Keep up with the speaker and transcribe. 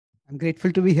I'm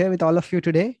grateful to be here with all of you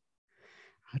today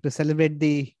to celebrate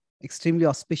the extremely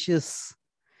auspicious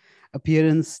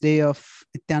appearance day of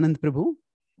Nityananda Prabhu.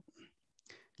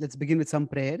 Let's begin with some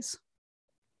prayers.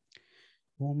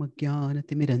 Om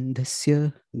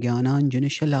Jnanatimirandhasya Jnananjana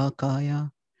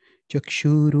Shalakaya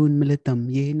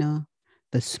Chakshurunmilitam Yena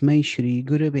Tasmai Shri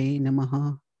Gurave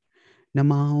Namaha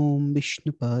Nama Om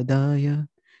Vishnupadaya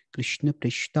Krishna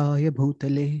Prishtaya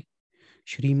Bhutale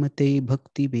Shrimate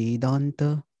Bhakti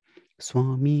Vedanta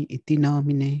Swami iti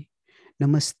namine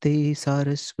Namaste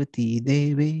Saraswati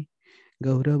Deve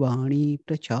Gauravani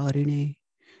Pracharine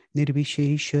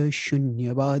Nirvishesha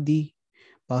Shunyavadi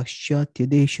Paschatya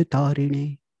Desha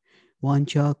Tarine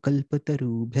Vancha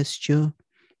Kalpatarubhyascha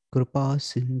Kripa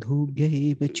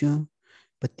Sindhubhya Evacha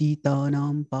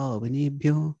Patitanam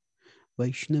Pavanebhyo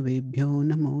Vaishnavebhyo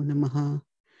Namo Namaha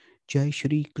Jai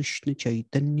Shri Krishna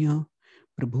Chaitanya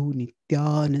Prabhu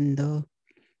Nityananda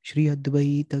Shri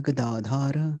Advaita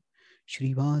Gadadhara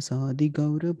Shrivasadi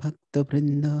Gaura Bhakta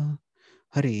Vrinda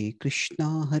Hare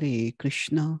Krishna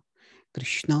Krishna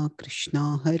Krishna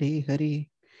Hare Hare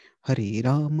Hare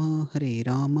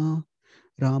Rama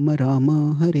Rama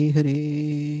Rama Hare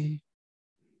Hare.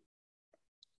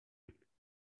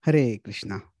 Hare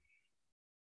Krishna.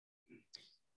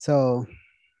 So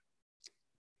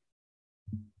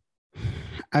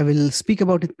I will speak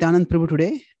about Nityananda Prabhu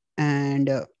today, and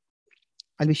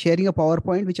I'll be sharing a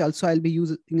PowerPoint, which also I'll be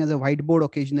using as a whiteboard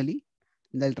occasionally.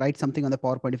 And I'll write something on the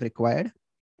PowerPoint if required.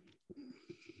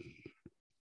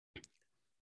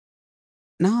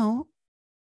 Now,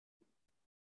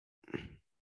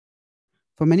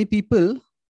 for many people,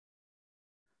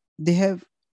 they have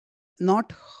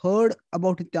not heard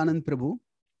about Nityananda Prabhu.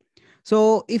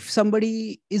 So if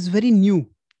somebody is very new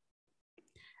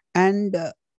and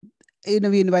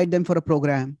we invite them for a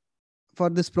program,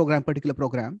 for this program, particular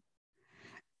program,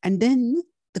 and then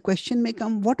the question may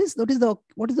come, what is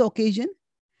the occasion?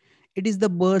 It is the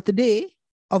birthday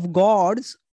of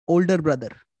God's older brother.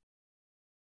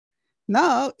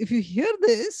 Now, if you hear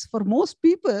this, for most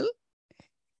people,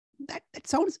 that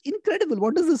sounds incredible.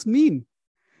 What does this mean?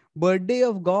 Birthday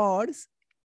of God's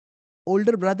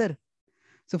older brother.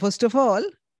 So first of all,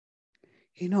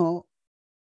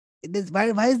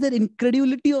 why is there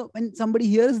incredulity when somebody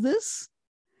hears this?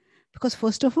 Because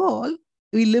first of all,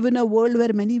 we live in a world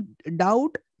where many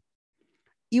doubt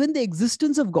even the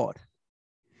existence of God.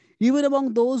 Even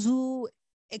among those who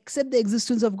accept the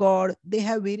existence of God, they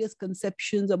have various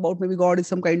conceptions about maybe God is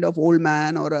some kind of old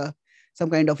man or some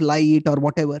kind of light or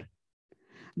whatever.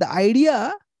 The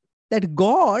idea that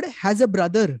God has a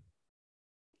brother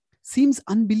seems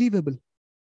unbelievable.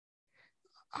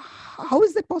 How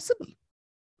is that possible?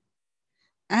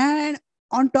 And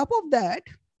on top of that,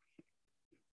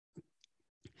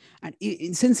 and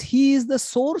since he is the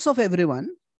source of everyone,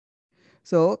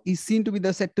 so he's said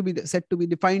to be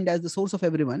defined as the source of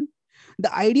everyone,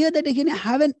 the idea that he can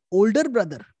have an older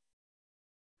brother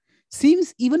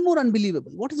seems even more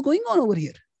unbelievable. What is going on over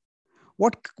here?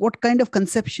 What kind of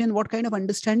conception, what kind of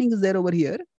understanding is there over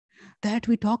here that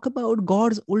we talk about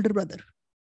God's older brother?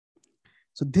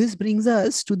 So this brings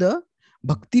us to the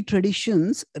Bhakti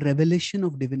tradition's revelation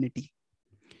of divinity.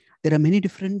 There are many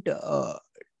different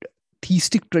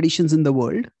theistic traditions in the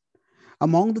world.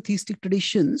 Among the theistic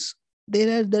traditions,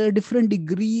 there are different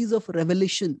degrees of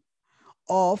revelation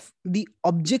of the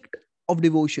object of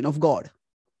devotion of God.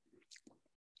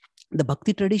 The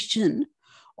Bhakti tradition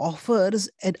offers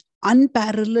an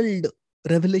unparalleled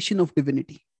revelation of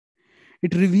divinity.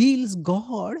 It reveals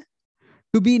God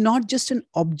to be not just an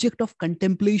object of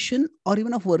contemplation or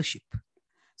even of worship.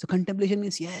 So contemplation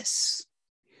means, yes,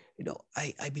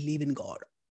 I believe in God.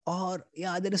 Or,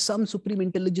 yeah, there is some supreme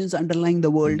intelligence underlying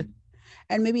the world.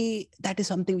 And maybe that is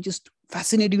something which is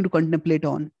fascinating to contemplate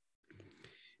on.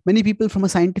 Many people from a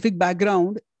scientific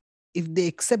background, if they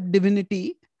accept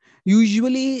divinity,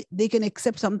 usually they can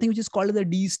accept something which is called the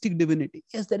deistic divinity.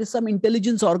 Yes, there is some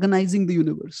intelligence organizing the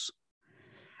universe.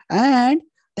 And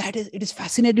it is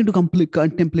fascinating to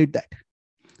contemplate that.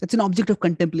 That's an object of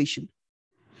contemplation.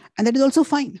 And that is also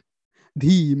fine.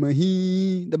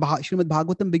 Dhimahi, the Srimad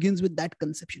Bhagavatam begins with that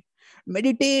conception.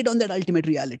 Meditate on that ultimate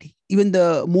reality. Even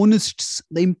the monists,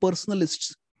 the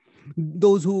impersonalists,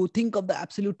 those who think of the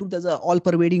absolute truth as an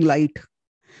all-pervading light,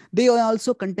 they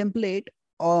also contemplate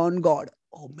on God.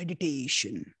 Oh,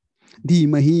 meditation.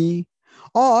 Dhimahi.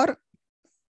 Or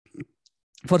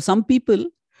for some people,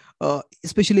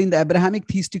 especially in the Abrahamic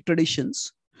theistic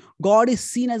traditions, God is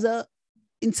seen as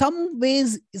in some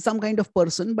ways, some kind of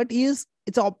person, but it's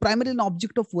primarily an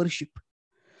object of worship.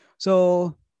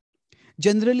 So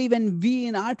generally, when we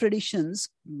in our traditions,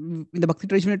 in the Bhakti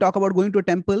tradition, we talk about going to a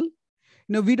temple,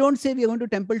 We don't say we are going to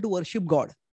temple to worship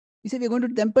God. We say we are going to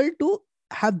temple to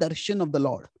have darshan of the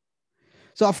Lord.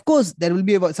 So of course, there will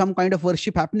be some kind of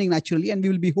worship happening naturally and we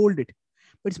will behold it.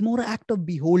 But it's more an act of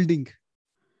beholding.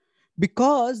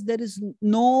 Because there is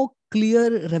no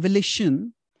clear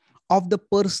revelation of the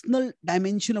personal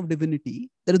dimension of divinity.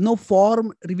 There is no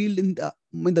form revealed in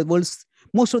the world's,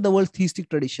 most of the world's theistic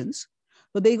traditions.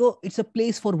 So they go, it's a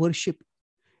place for worship.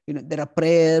 There are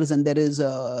prayers and there is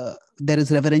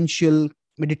reverential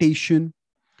meditation.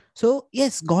 So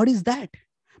yes, God is that.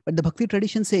 But the Bhakti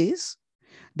tradition says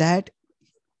that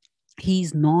he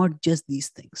is not just these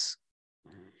things.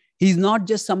 He is not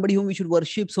just somebody whom we should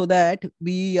worship so that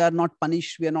we are not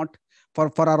punished, we are not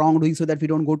for our wrongdoing, so that we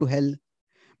don't go to hell.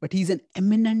 But he is an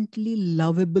eminently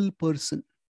lovable person.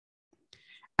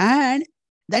 And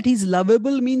that he's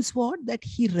lovable means what? That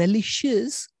he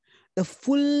relishes the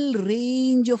full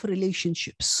range of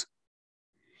relationships.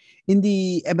 In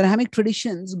the Abrahamic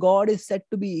traditions, God is said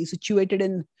to be situated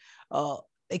in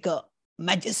like a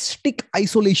majestic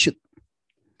isolation.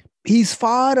 He's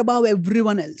far above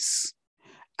everyone else.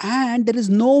 And there is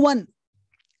no one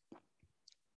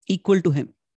equal to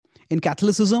him. In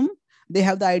Catholicism, they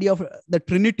have the idea of the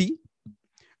Trinity,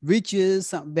 which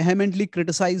is vehemently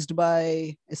criticized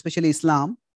by especially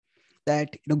Islam,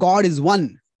 that God is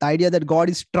one. The idea that God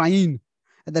is trine,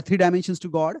 and the three dimensions to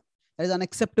God, that is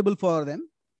unacceptable for them.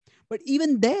 But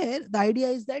even there, the idea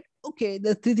is that, okay,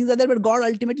 the three things are there, but God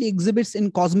ultimately exhibits in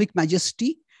cosmic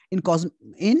majesty,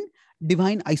 in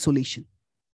divine isolation.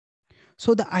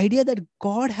 So the idea that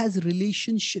God has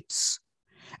relationships,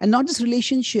 and not just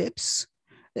relationships,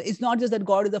 it's not just that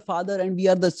God is the Father and we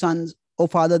are the sons. Oh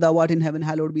Father, thou art in heaven,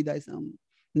 hallowed be thy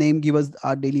name, give us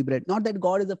our daily bread. Not that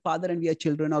God is the Father and we are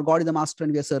children, or God is the master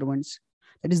and we are servants.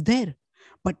 That is there.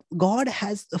 But God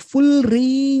has a full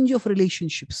range of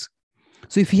relationships.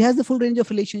 So if he has the full range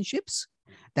of relationships,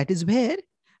 that is where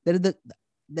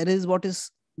there is what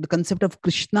is the concept of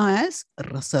Krishna as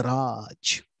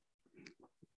Rasaraj.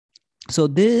 So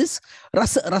this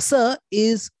rasa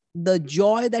is the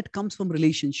joy that comes from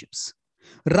relationships.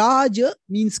 Raja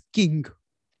means king.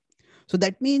 So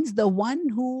that means the one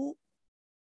who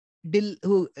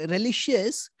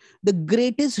relishes the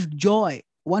greatest joy,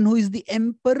 one who is the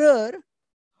emperor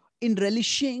in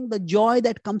relishing the joy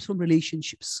that comes from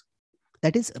relationships.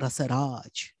 That is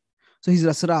Rasaraj. So he's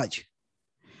Rasaraj.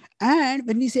 And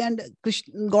when we say, and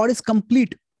Krishna, God is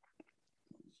complete.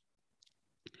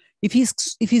 If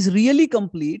he's really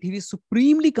complete, he is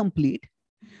supremely complete,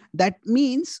 that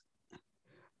means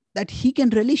that he can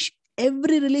relish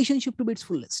every relationship to its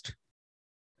fullest.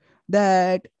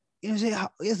 That say,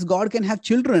 yes, God can have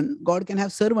children, God can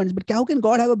have servants, but how can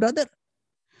God have a brother?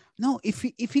 No, if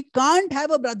he can't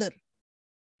have a brother,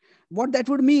 what that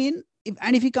would mean,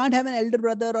 if he can't have an elder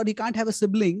brother or he can't have a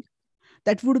sibling,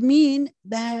 that would mean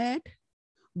that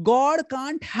God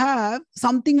can't have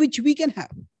something which we can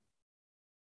have.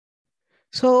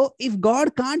 So if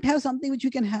God can't have something which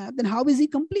we can have, then how is he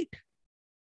complete?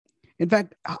 In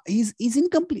fact, he's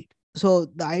incomplete. So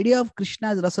the idea of Krishna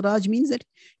as Rasaraj means that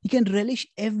he can relish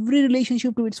every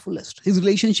relationship to its fullest. His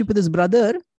relationship with his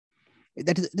brother,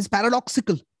 that is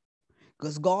paradoxical.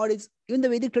 Because God is, even the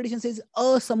Vedic tradition says,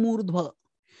 Asamurdhva.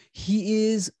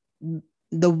 He is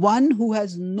the one who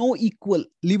has no equal,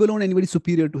 leave alone anybody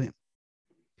superior to him.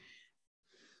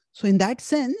 So in that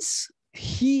sense,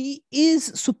 he is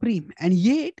supreme, and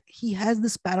yet he has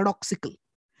this paradoxical.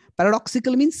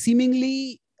 Paradoxical means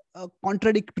seemingly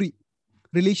contradictory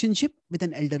relationship with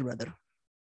an elder brother.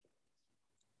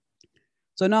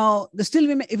 So now,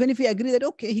 even if we agree that,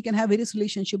 okay, he can have various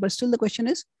relationships, but still the question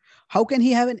is, how can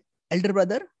he have an elder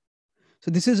brother?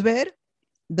 So this is where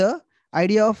the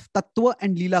idea of Tattva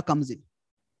and Leela comes in.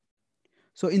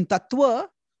 So in Tattva,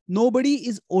 nobody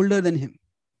is older than him.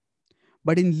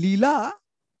 But in Leela,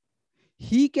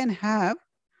 he can have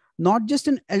not just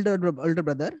an elder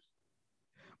brother,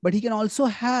 but he can also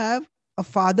have a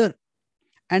father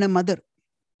and a mother.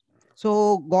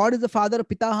 So God is the father of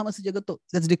Pitahamasi Jagato.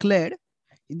 That's declared.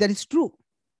 That is true.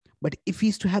 But if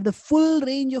he's to have the full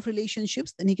range of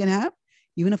relationships, then he can have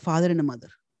even a father and a mother.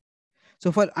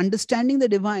 So for understanding the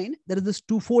divine, there is this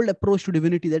twofold approach to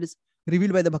divinity that is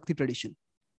revealed by the Bhakti tradition.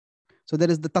 So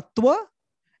there is the Tattva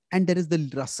and there is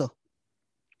the Rasa.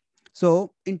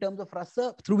 So in terms of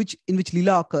Rasa, in which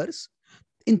Leela occurs,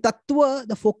 in Tattva,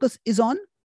 the focus is on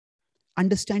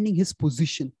understanding his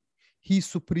position. He's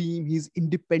supreme, he's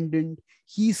independent,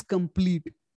 he's complete.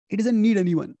 He doesn't need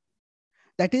anyone.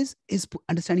 That is his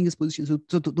understanding his position. So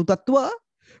to Tattva,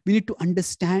 we need to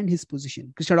understand his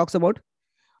position. Krishna talks about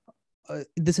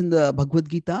this in the Bhagavad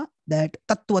Gita, that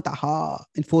Tattvataha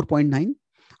in 4.9,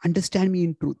 understand me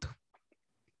in truth.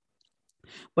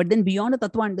 But then beyond the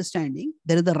tattva understanding,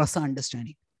 there is the rasa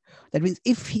understanding. That means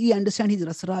if he understands his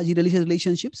rasaraji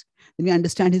relationships, then we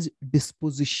understand his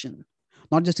disposition.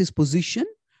 Not just his position,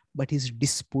 but his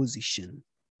disposition.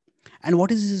 And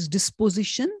what is his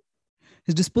disposition?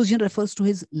 His disposition refers to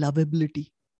his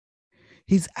lovability,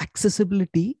 his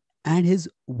accessibility, and his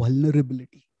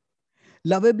vulnerability.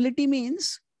 Lovability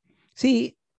means,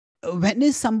 see, when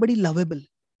is somebody lovable?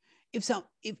 If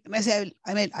I say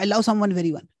I love someone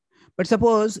very well, but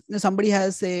suppose somebody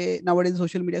has, say, nowadays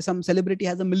social media, some celebrity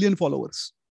has 1 million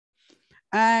followers,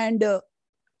 and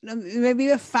maybe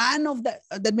a fan of that.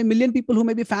 There may be 1 million people who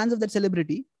may be fans of that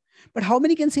celebrity, but how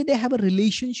many can say they have a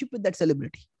relationship with that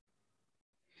celebrity?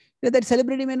 That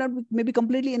celebrity may be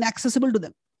completely inaccessible to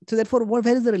them. So therefore, where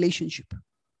is the relationship?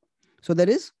 So there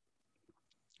is,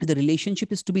 the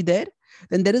relationship is to be there.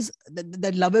 Then there is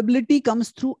that lovability comes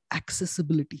through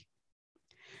accessibility.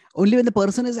 Only when the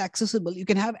person is accessible, you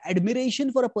can have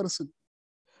admiration for a person.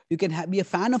 You can be a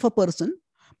fan of a person,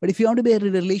 but if you want to be in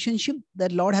a relationship,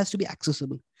 that Lord has to be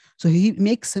accessible. So he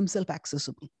makes himself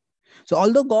accessible. So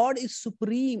although God is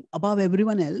supreme above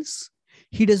everyone else,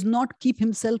 he does not keep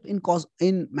himself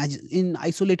in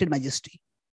isolated majesty.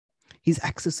 He's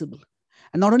accessible.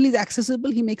 And not only is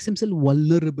accessible, he makes himself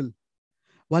vulnerable.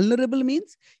 Vulnerable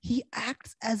means he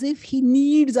acts as if he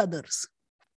needs others.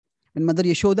 When Mother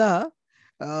Yashoda,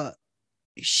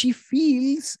 she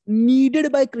feels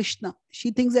needed by Krishna.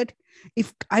 She thinks that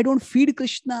if I don't feed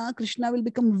Krishna, Krishna will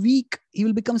become weak. He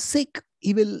will become sick.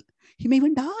 He may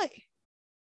even die.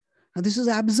 Now this is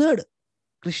absurd.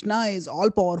 Krishna is all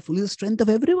powerful. He is the strength of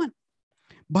everyone.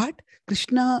 But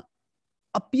Krishna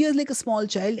appears like a small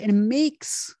child and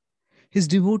makes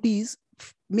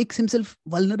himself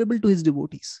vulnerable to his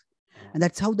devotees. And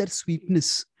that's how that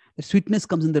sweetness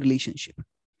comes in the relationship.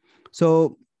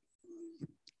 So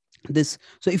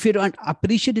if you don't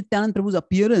appreciate Nityananda Prabhu's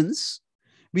appearance,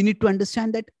 we need to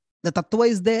understand that the tattva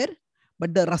is there,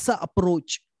 but the rasa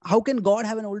approach. How can God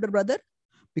have an older brother?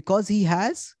 Because he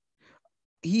has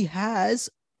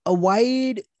a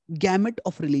wide gamut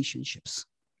of relationships.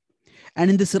 And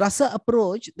in this rasa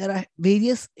approach, there are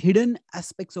various hidden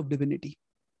aspects of divinity.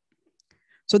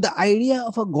 So the idea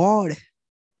of a God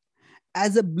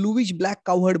as a bluish black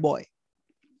cowherd boy,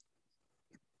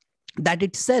 that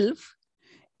itself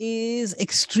is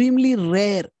extremely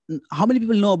rare. How many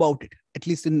people know about it? At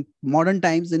least in modern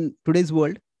times, in today's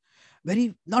world,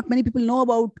 not many people know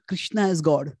about Krishna as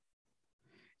God.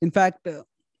 In fact,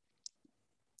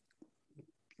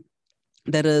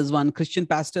 there is one Christian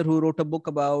pastor who wrote a book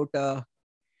about the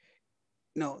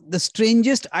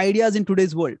strangest ideas in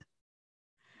today's world.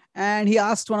 And he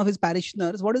asked one of his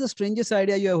parishioners, what is the strangest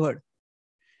idea you have heard?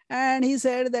 And he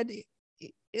said that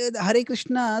Hare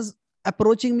Krishna's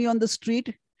approaching me on the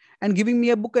street and giving me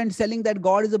a book and selling that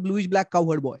God is a bluish black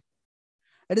cowherd boy.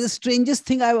 That is the strangest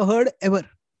thing I've heard ever.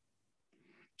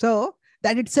 So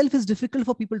that itself is difficult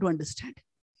for people to understand.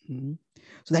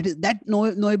 So that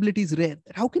knowability is rare.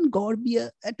 How can God be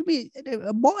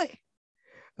a boy?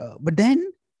 But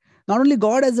then, not only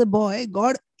God as a boy,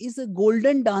 God is a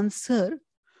golden dancer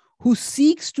who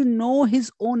seeks to know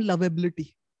his own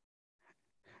lovability.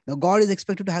 Now, God is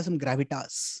expected to have some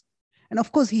gravitas. And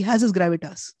of course, he has his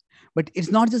gravitas. But it's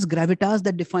not just gravitas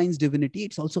that defines divinity,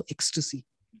 it's also ecstasy.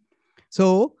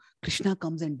 So, Krishna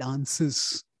comes and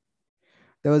dances.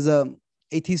 There was an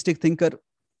atheistic thinker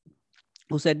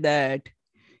who said that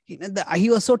he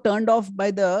was so turned off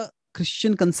by the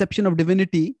Christian conception of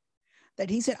divinity that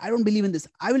he said, I don't believe in this.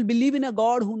 I will believe in a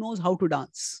God who knows how to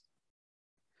dance.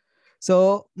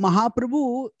 So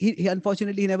Mahaprabhu, he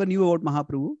unfortunately never knew about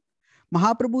Mahaprabhu.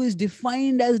 Mahaprabhu is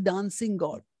defined as dancing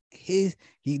God. He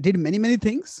did many, many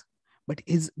things, but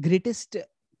his greatest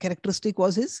characteristic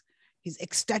was his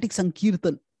ecstatic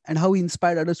Sankirtan and how he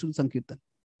inspired others to do Sankirtan.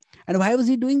 And why was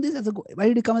he doing this? Why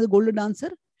did he come as a golden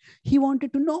dancer? He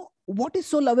wanted to know what is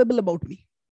so lovable about me.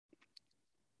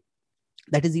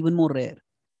 That is even more rare.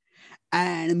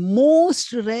 And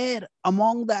most rare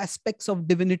among the aspects of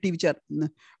divinity which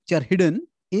are hidden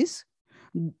is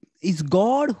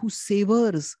God who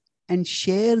savors and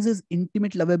shares his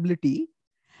intimate lovability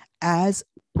as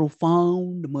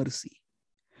profound mercy.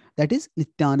 That is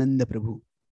Nityananda Prabhu.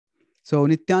 So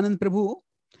Nityananda Prabhu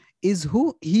is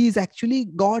who? He is actually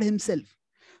God himself.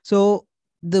 So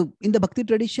in the Bhakti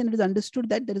tradition, it is understood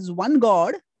that there is one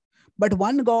God, but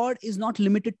one God is not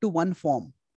limited to one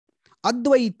form.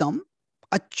 Advaitam,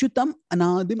 Achyutam,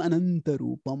 Anadim,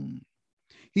 Anantarupam.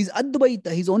 He's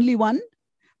Advaita, he's only one,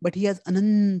 but he has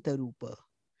Anantarupa.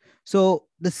 So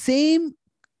the same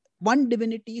one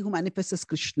divinity who manifests as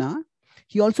Krishna,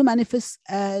 he also manifests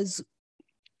as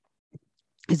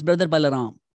his brother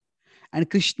Balaram. And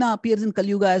Krishna appears in Kali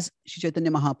Yuga as Shri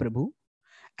Chaitanya Mahaprabhu,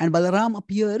 and Balaram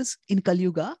appears in Kali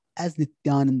Yuga as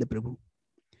Nityananda Prabhu.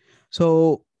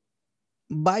 So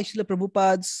by Srila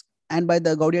Prabhupada's and by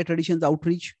the Gaudiya tradition's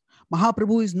outreach,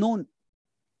 Mahaprabhu is known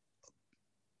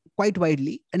quite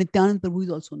widely, and Nityananda Prabhu is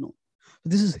also known. So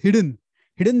this is hidden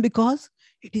because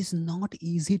it is not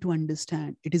easy to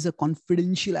understand. It is a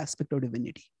confidential aspect of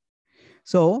divinity.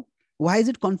 So why is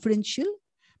it confidential?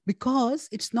 Because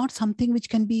it's not something which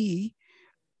can be,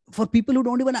 for people who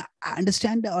don't even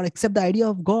understand or accept the idea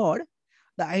of God,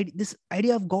 this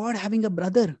idea of God having a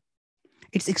brother,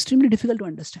 it's extremely difficult to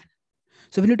understand.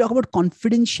 So when you talk about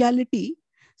confidentiality,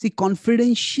 see,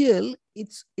 confidential,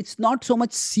 it's not so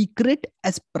much secret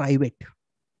as private.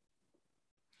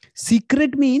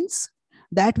 Secret means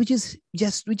that which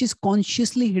is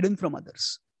consciously hidden from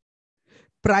others.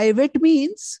 Private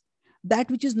means that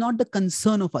which is not the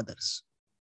concern of others.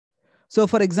 So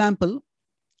for example,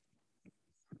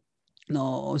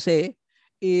 say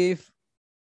if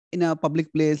in a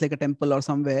public place like a temple or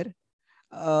somewhere,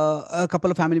 a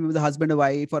couple of family members, a husband, a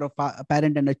wife, or a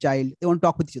parent and a child, they want to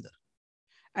talk with each other.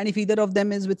 And if either of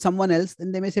them is with someone else,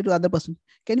 then they may say to the other person,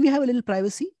 can we have a little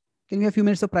privacy? Can we have a few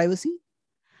minutes of privacy?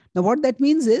 Now what that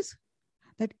means is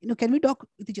that, can we talk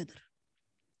with each other?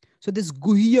 So this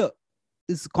guhya,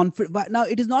 this confident. Now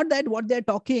it is not that what they're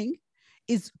talking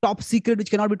is top secret,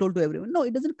 which cannot be told to everyone. No,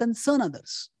 it doesn't concern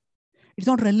others. It's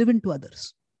not relevant to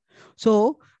others.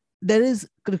 So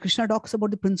Krishna talks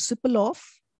about the principle of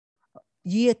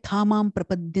ye thamam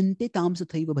prapadyante tam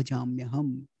sathaiva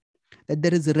bhajamyaham. That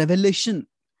there is a revelation.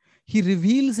 He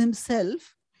reveals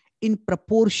himself in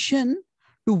proportion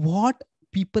to what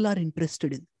people are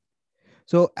interested in.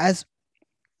 So as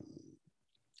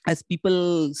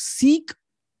people seek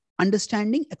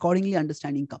understanding, accordingly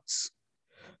understanding comes.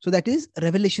 So that is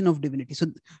revelation of divinity. So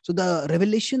the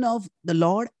revelation of the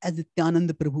Lord as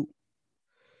Nityananda Prabhu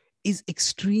is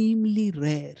extremely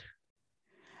rare.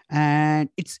 And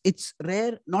it's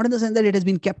rare, not in the sense that it has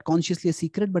been kept consciously a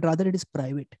secret, but rather it is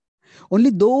private. Only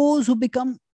those who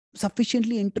become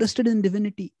sufficiently interested in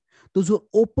divinity, those who are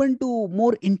open to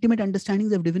more intimate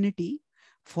understandings of divinity,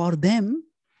 for them,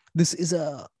 this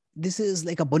is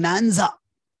like a bonanza.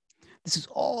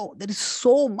 There is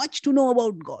so much to know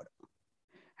about God,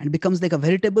 and becomes like a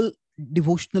veritable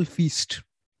devotional feast.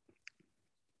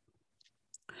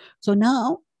 So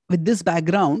now, with this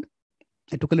background,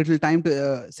 I took a little time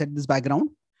to set this background,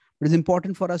 but it's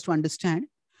important for us to understand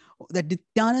that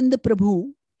Nityananda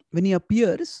Prabhu, when he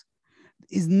appears,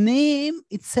 his name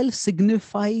itself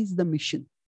signifies the mission.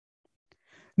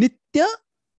 Nitya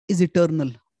is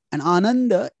eternal and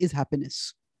Ananda is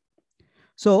happiness.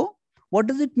 So what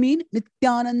does it mean?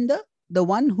 Nityananda, the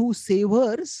one who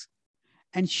savors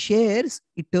and shares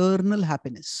eternal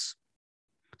happiness.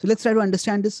 So let's try to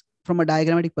understand this from a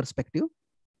diagrammatic perspective.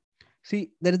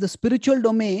 See, there is the spiritual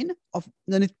domain of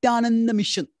the Nityananda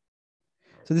mission.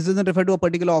 So this doesn't refer to a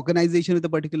particular organization with a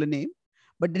particular name,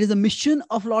 but there is a mission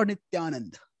of Lord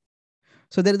Nityananda.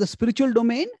 So there is a spiritual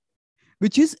domain,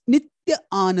 which is Nitya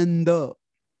Ananda,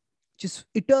 which is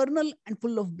eternal and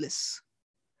full of bliss.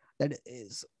 That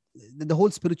is the whole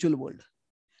spiritual world.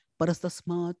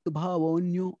 Parastasmat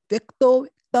bhavonyo vyakto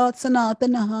viktat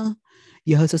sanatanaha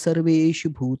yahasa sarveshu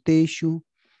bhuteshu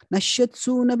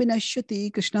nashyatsu na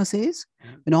vinashyati. Krishna says,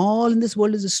 when all in this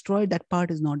world is destroyed, that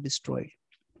part is not destroyed.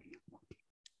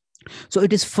 So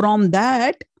it is from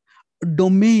that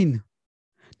domain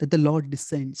that the Lord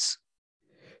descends.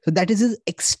 So that is his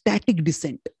ecstatic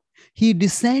descent. He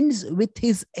descends with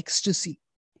his ecstasy.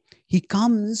 He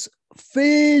comes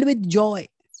filled with joy.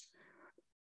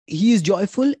 He is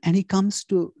joyful and he comes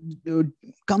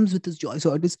with his joy.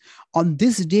 So it is on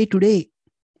this day today,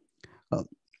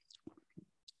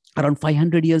 around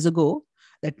 500 years ago,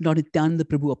 that Lord Nityananda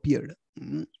Prabhu appeared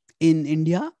in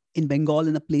India, in Bengal,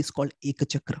 in a place called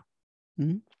Ekachakra.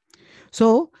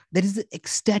 So there is the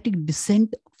ecstatic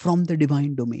descent from the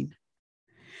divine domain.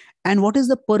 And what is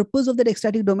the purpose of that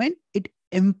ecstatic domain? It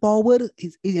empowers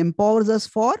us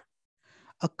for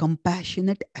a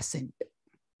compassionate ascent.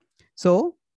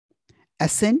 So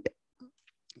ascent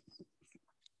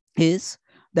is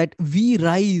that we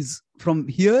rise from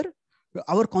here,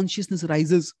 our consciousness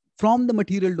rises from the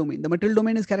material domain. The material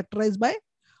domain is characterized by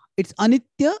it's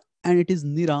anitya and it is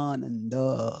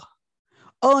nirananda.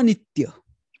 Anitya,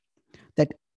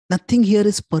 that nothing here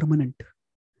is permanent.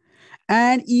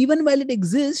 And even while it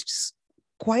exists,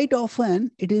 quite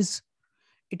often it is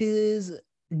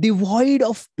devoid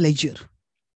of pleasure.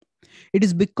 It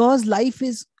is because life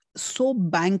is so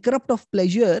bankrupt of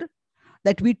pleasure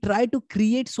that we try to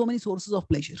create so many sources of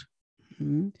pleasure.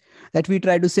 That we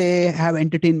try to say have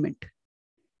entertainment.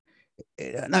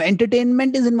 Now,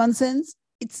 entertainment is in one sense,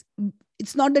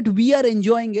 it's not that we are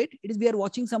enjoying it. It is we are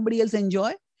watching somebody else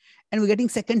enjoy, and we're getting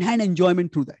second-hand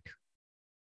enjoyment through that.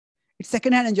 It's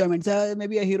second-hand enjoyment. So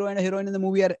maybe a hero and a heroine in the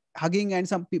movie are hugging, and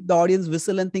the audience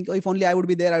whistle and think, oh, if only I would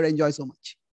be there, I would enjoy so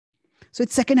much. So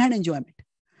it's second-hand enjoyment.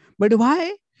 But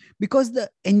why? Because the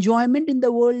enjoyment in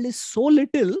the world is so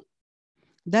little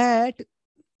that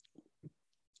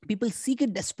people seek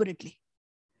it desperately.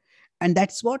 And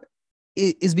that's what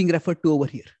is being referred to over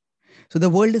here. So the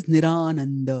world is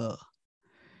Nirananda.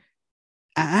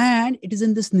 And it is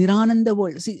in this Nirananda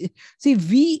world. See,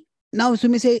 we now, so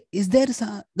we may say, is there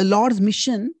the Lord's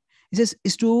mission? He says,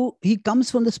 he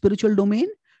comes from the spiritual domain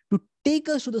to take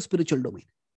us to the spiritual domain.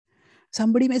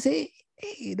 Somebody may say,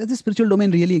 hey, does the spiritual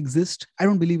domain really exist? I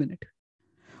don't believe in it.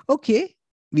 Okay,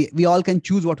 we all can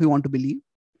choose what we want to believe.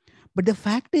 But the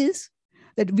fact is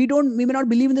that we may not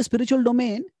believe in the spiritual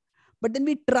domain, but then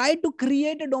we try to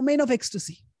create a domain of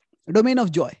ecstasy, a domain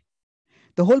of joy.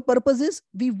 The whole purpose is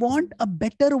we want a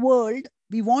better world.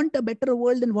 We want a better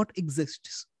world than what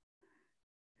exists.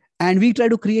 And we try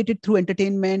to create it through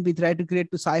entertainment. We try to create it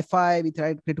through sci-fi. We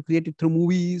try to create it through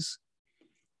movies.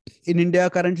 In India,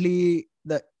 currently,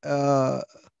 the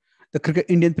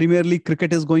Indian Premier League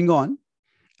cricket is going on,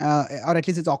 or at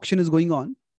least its auction is going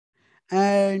on.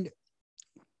 And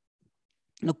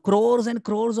crores and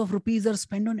crores of rupees are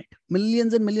spent on it.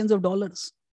 Millions and millions of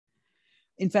dollars.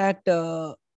 In fact,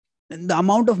 the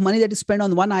amount of money that is spent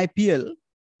on one IPL,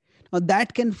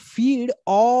 that can feed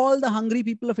all the hungry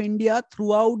people of India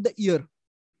throughout the year.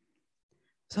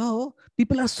 So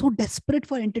people are so desperate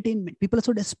for entertainment. People are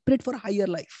so desperate for a higher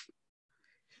life.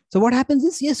 So what happens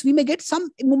is, yes, we may get some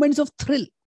moments of thrill.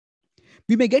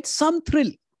 We may get some thrill.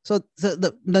 So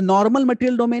the normal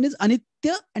material domain is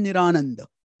Anitya and Nirananda.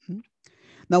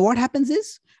 Now what happens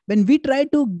is, when we try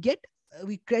to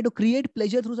create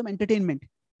pleasure through some entertainment,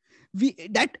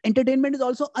 that entertainment is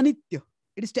also Anitya.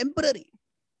 It is temporary.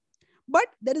 But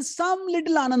there is some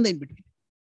little Ananda in between.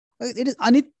 It is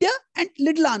Anitya and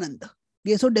little Ananda.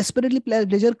 We are so desperately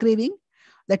pleasure craving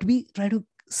that we try to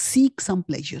seek some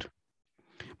pleasure.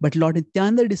 But Lord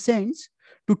Nityananda descends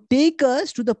to take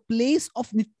us to the place of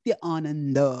Nitya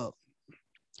Ananda,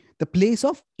 the place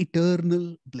of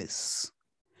eternal bliss.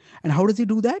 And how does he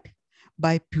do that?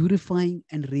 By purifying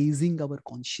and raising our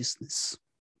consciousness.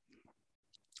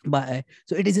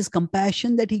 So it is his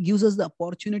compassion that he gives us the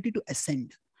opportunity to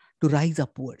ascend, to rise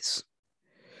upwards.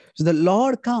 So the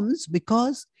Lord comes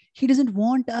because he doesn't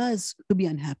want us to be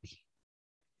unhappy.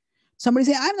 Somebody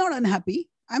say, I'm not unhappy,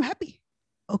 I'm happy.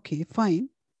 Okay, fine.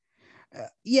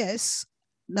 Yes.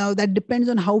 Now that depends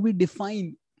on how we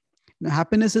define.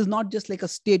 Happiness is not just like a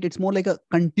state, it's more like a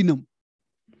continuum.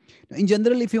 In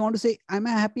general, if you want to say, I'm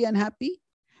happy, unhappy,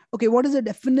 okay, what is the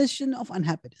definition of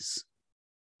unhappiness?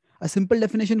 A simple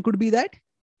definition could be that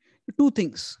two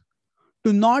things: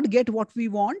 to not get what we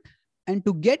want and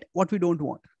to get what we don't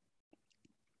want.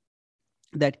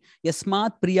 That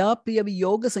yasmat priya priya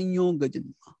viyoga sanyoga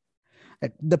janma.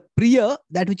 That the priya,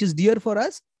 that which is dear for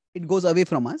us, it goes away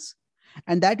from us.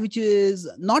 And that which is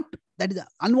not, that is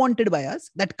unwanted by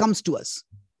us, that comes to us.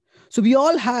 So we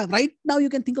all have, right now you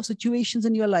can think of situations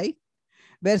in your life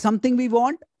where something we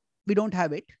want, we don't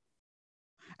have it.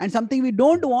 And something we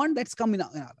don't want, that's come in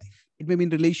our life. It may be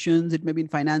in relations, it may be in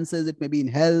finances, it may be in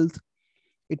health,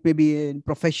 it may be in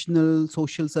professional,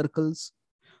 social circles.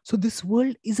 So this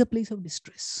world is a place of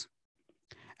distress.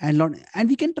 And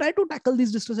we can try to tackle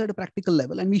this distress at a practical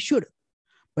level, and we should.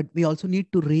 But we also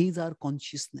need to raise our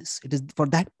consciousness. It is for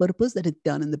that purpose that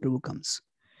Nityananda Prabhu comes.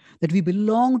 That we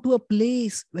belong to a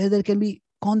place where there can be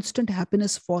constant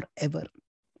happiness forever.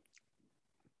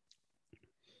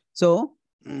 So,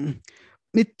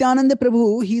 Nityananda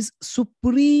Prabhu, he's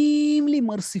supremely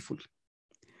merciful.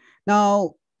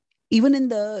 Now, even in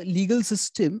the legal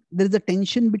system, there is a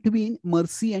tension between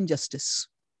mercy and justice.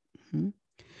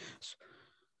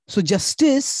 So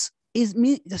justice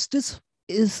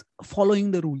is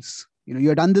following the rules. You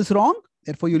have done this wrong,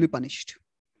 therefore you'll be punished.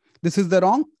 This is the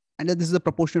wrong, and this is a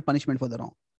proportional punishment for the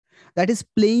wrong. That is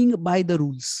playing by the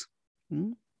rules.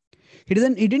 So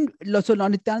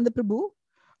Lord Nityananda Prabhu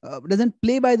doesn't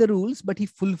play by the rules, but he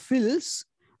fulfills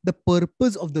the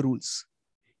purpose of the rules.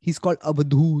 He's called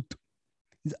Avadhut.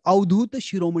 He's Avadhuta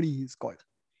Shiromani, he's called.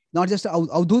 Not just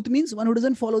Avadhut means one who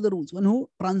doesn't follow the rules, one who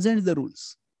transcends the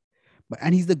rules.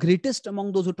 And he's the greatest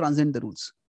among those who transcend the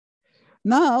rules.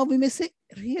 Now, we may say,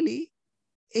 really,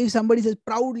 if somebody says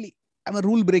proudly, I'm a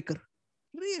rule breaker,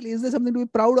 really, is there something to be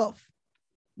proud of?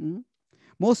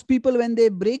 Most people, when they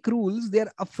break rules, they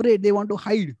are afraid, they want to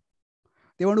hide,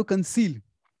 they want to conceal.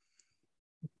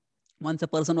 Once a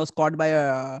person was caught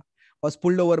by was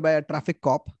pulled over by a traffic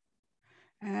cop,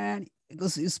 and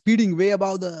because he's speeding way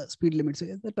above the speed limit. So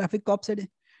the traffic cop said,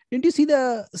 "Didn't you see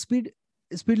the speed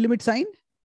limit sign?"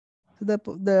 So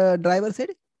the driver said,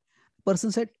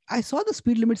 person said, "I saw the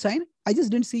speed limit sign. I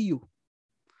just didn't see you."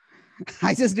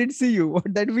 I just didn't see you.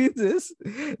 What that means is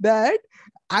that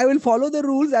I will follow the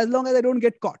rules as long as I don't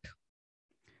get caught.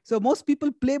 So most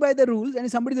people play by the rules, and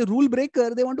if somebody is a rule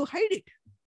breaker, they want to hide it.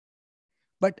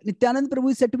 But Nityananda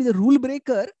Prabhu is said to be the rule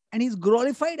breaker, and he's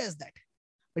glorified as that.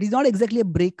 But he's not exactly a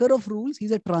breaker of rules.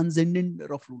 He's a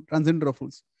transcender of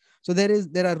rules. So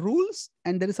there are rules,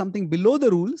 and there is something below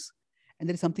the rules, and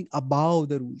there is something above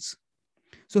the rules.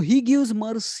 So he gives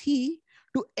mercy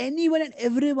to anyone and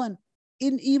everyone,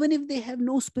 even if they have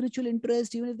no spiritual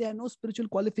interest, even if they have no spiritual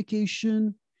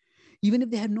qualification, even if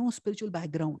they have no spiritual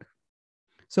background.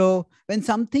 So when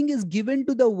something is given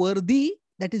to the worthy,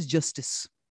 that is justice.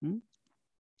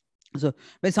 So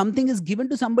when something is given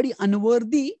to somebody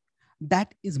unworthy,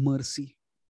 that is mercy.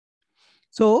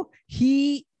 So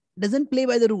he doesn't play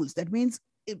by the rules. That means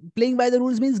playing by the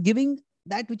rules means giving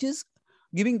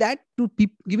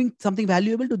something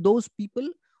valuable to those people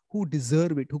who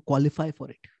deserve it, who qualify for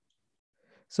it.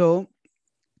 So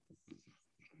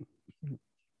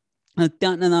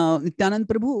Nityananda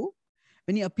Prabhu,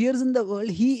 when he appears in the world,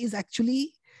 he is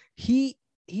actually, he's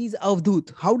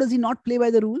Avdut. How does he not play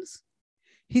by the rules?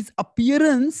 His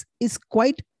appearance is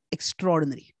quite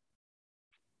extraordinary.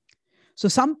 So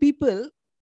some people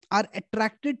are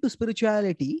attracted to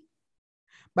spirituality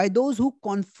by those who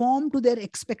conform to their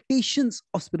expectations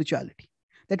of spirituality.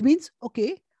 That means,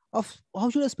 okay, how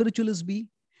should a spiritualist be?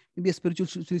 Maybe a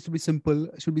spiritualist should be simple,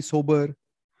 should be sober,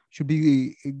 should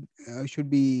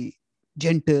be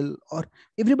gentle, or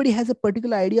everybody has a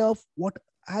particular idea of what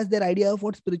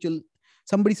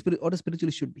somebody or a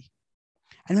spiritualist should be.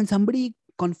 And when somebody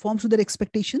conforms to their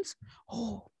expectations,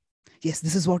 oh yes,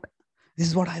 this is what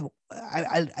I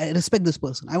respect this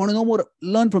person. I want to know more,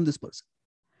 learn from this person.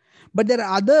 But there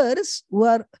are others who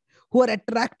are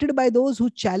attracted by those who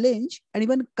challenge and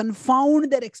even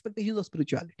confound their expectations of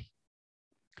spirituality.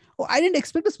 Oh, I didn't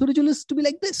expect a spiritualist to be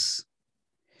like this.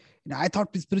 I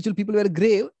thought spiritual people were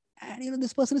grave, and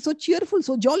this person is so cheerful,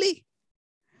 so jolly.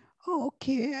 Oh,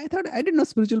 okay. I didn't know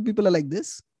spiritual people are like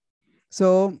this.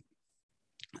 So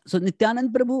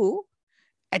Nityananda Prabhu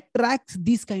attracts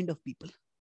these kind of people.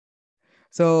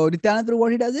 So Nityananda Prabhu,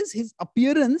 what he does is, his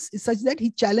appearance is such that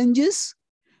he challenges,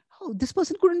 oh, this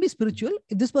person couldn't be spiritual.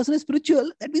 If this person is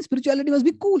spiritual, that means spirituality must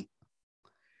be cool.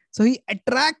 So he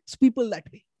attracts people that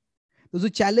way. Those who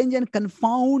challenge and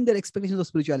confound their expectations of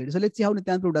spirituality. So let's see how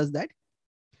Nityananda Prabhu does that.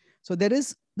 So there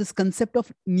is this concept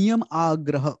of niyam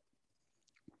agraha.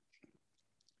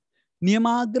 Niyam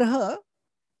agraha,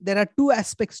 there are two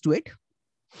aspects to it.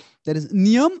 There is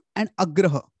niyam and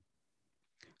agraha.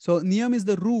 So niyam is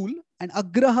the rule, and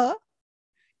agraha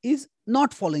is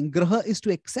not following. Graha is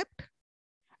to accept,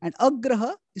 and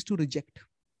agraha is to reject.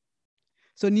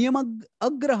 So niyam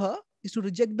agraha is to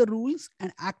reject the rules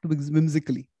and act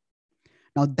whimsically.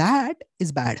 Now that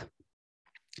is bad.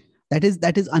 That is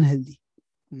unhealthy.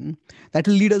 That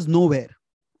will lead us nowhere.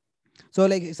 So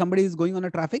like if somebody is going on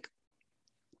a traffic,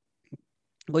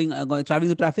 traveling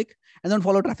through traffic, and don't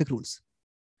follow traffic rules.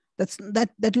 That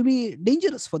will be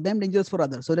dangerous for them, dangerous for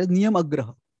others. So there's niyam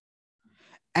agraha.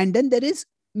 And then there is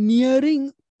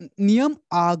niyam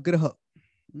agraha.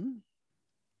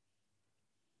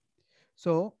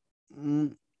 So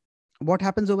what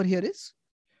happens over here is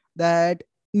that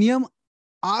niyam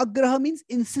agraha means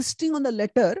insisting on the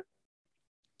letter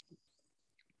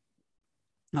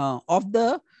of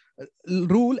the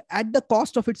rule at the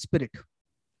cost of its spirit.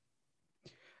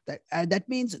 That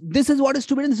means this is what is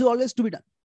to be done, this is always to be done.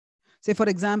 Say, for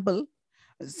example,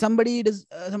 somebody says,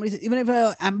 even if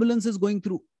an ambulance is going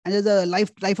through and there's a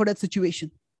life or death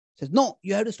situation, says, no,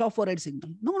 you have to stop for red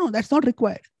signal. No, that's not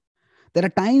required. There are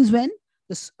times when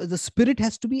the spirit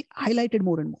has to be highlighted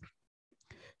more and more.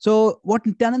 So what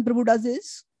Nityananda Prabhu does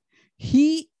is,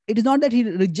 it is not that he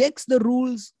rejects the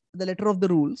rules, the letter of the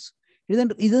rules. He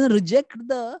doesn't reject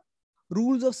the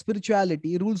rules of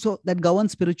spirituality, that govern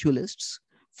spiritualists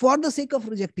for the sake of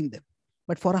rejecting them,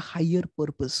 but for a higher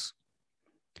purpose.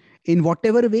 In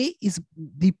whatever way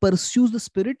he pursues the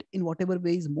spirit, in whatever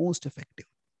way is most effective.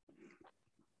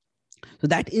 So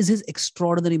that is his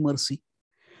extraordinary mercy.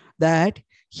 That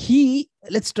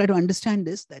let's try to understand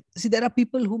this. That see, there are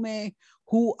people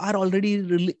who are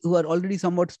already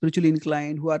somewhat spiritually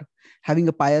inclined, who are having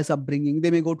a pious upbringing. They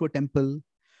may go to a temple,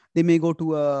 they may go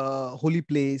to a holy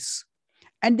place,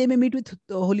 and they may meet with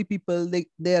the holy people.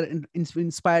 They are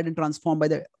inspired and transformed by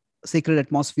the sacred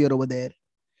atmosphere over there.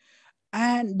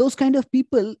 And those kind of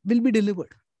people will be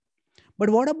delivered. But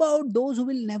what about those who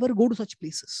will never go to such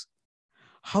places?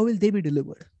 How will they be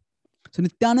delivered? So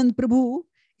Nityananda Prabhu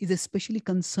is especially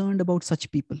concerned about such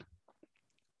people.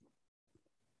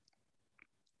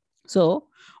 So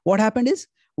what happened is,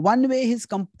 one way his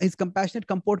compassionate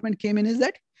comportment came in is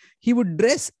that he would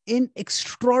dress in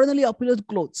extraordinarily opulent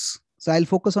clothes. So I'll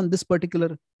focus on this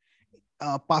particular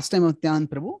pastime of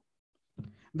Nityananda Prabhu,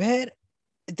 where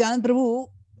Nityananda Prabhu,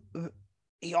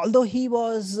 although he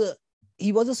was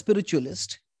a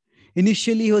spiritualist,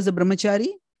 initially he was a brahmachari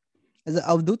as an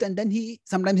avdut, and then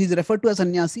sometimes he's referred to as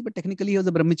sannyasi, but technically he was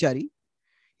a brahmachari.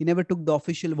 He never took the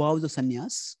official vows of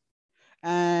sannyas,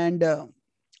 and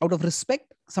out of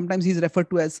respect, sometimes he's referred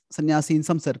to as sannyasi in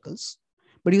some circles,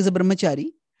 but he was a brahmachari.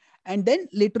 And then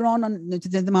later on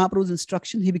Chaitanya Mahaprabhu's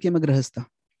instruction, he became a grahastha.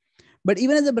 But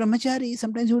even as a brahmachari,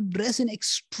 sometimes he would dress in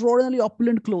extraordinarily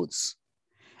opulent clothes,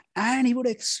 and he would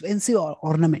have expensive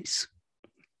ornaments.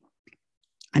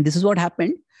 And this is what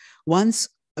happened once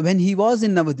when he was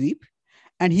in Navadvip,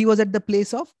 and he was at the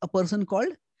place of a person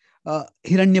called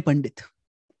Hiranya Pandit.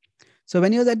 So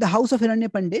when he was at the house of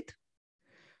Hiranya Pandit,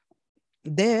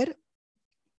 there,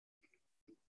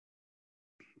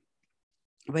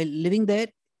 while living there,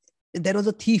 there was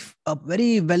a thief, a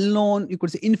very well-known, you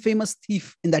could say infamous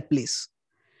thief in that place.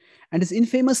 And this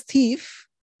infamous thief,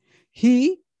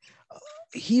 he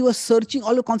was searching,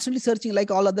 constantly searching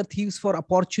like all other thieves for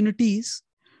opportunities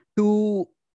to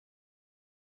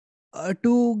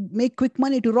make quick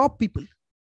money, to rob people.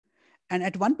 And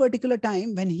at one particular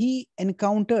time, when he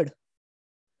encountered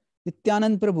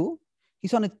Nityananda Prabhu, he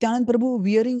saw Nityananda Prabhu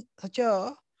wearing such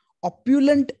a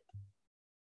opulent,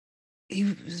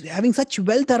 having such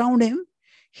wealth around him.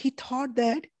 He thought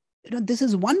that, this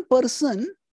is one person,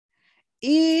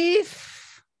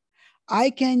 if I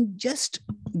can just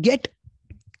get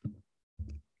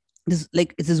this,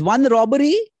 like it is one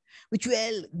robbery which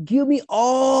will give me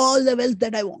all the wealth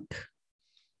that I want.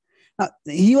 Now,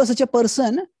 he was such a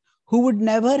person who would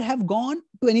never have gone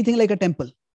to anything like a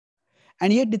temple.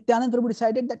 And yet Nityananda Prabhu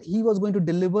decided that he was going to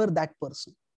deliver that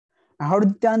person. And how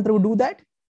did Nityananda Prabhu do that?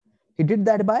 He did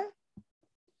that by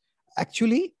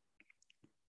actually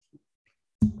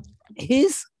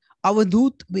his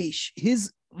avadhut vesh.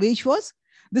 His vesh was,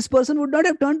 this person would not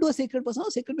have turned to a sacred person. Oh,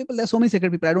 sacred people, there are so many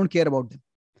sacred people, I don't care about them.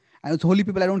 And it's holy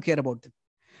people, I don't care about them.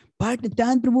 But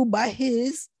Nityananda Prabhu, by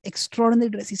his extraordinary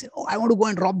dress, he said, oh, I want to go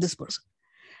and rob this person.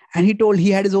 And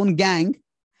he had his own gang.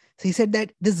 So he said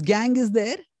that this gang is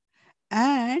there.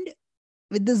 And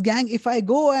with this gang, if I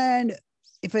go and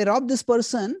if I rob this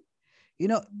person,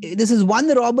 this is one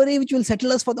robbery which will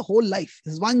settle us for the whole life.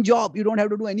 This is one job. You don't have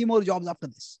to do any more jobs after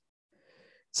this.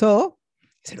 So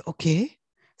he said, okay.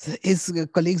 So his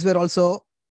colleagues were also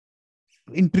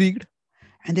intrigued,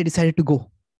 and they decided to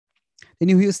go. They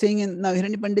knew he was staying in, now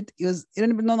Hiranya Pandit, Hiranya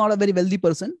Pandit was not a very wealthy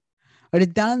person. But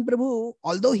Nityananda Prabhu,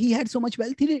 although he had so much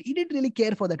wealth, he didn't really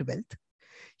care for that wealth.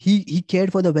 He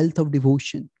cared for the wealth of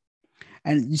devotion.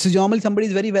 And so normally somebody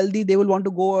is very wealthy, they will want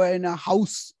to go in a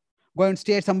house, go and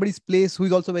stay at somebody's place who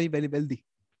is also very, very wealthy.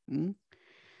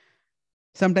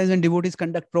 Sometimes when devotees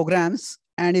conduct programs,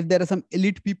 and if there are some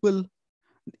elite people,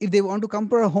 if they want to come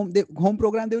for a home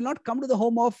program, they will not come to the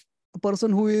home of a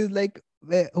person who is like,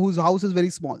 whose house is very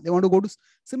small. They want to go to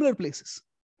similar places.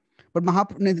 But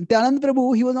Nityananda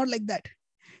Prabhu, he was not like that.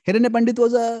 Hiranya Pandit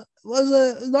was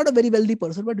not a very wealthy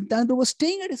person, but Nityananda Prabhu was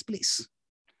staying at his place.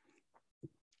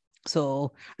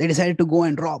 So they decided to go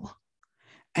and rob.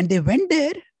 And they went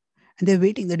there and they're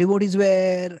waiting. The devotees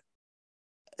were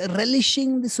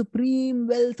relishing the supreme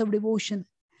wealth of devotion.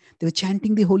 They were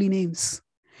chanting the holy names.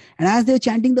 And as they were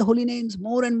chanting the holy names,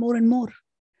 more and more and more,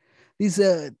 these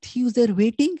thieves, they're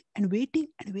waiting and waiting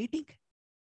and waiting.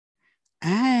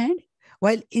 And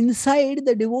while inside,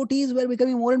 the devotees were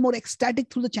becoming more and more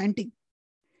ecstatic through the chanting.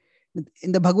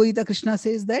 In the Bhagavad Gita, Krishna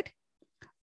says that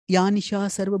Yanisha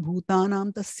sarva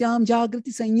bhutanam tasyam jagrati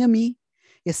sanyami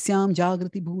yasyam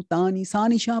jagrati bhutani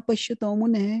sanisha pashyato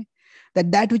muneh.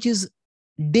 That which is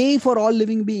day for all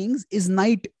living beings is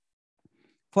night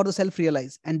for the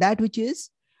self-realized. And that which is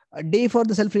a day for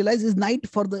the self-realized is night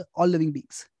for the all living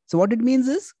beings. So what it means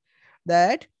is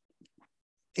that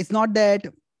it's not that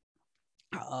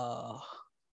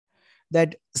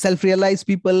that self-realized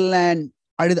people and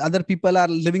other people are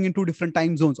living in two different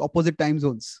time zones, opposite time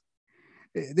zones.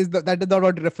 That is not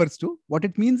what it refers to. What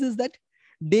it means is that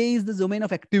day is the domain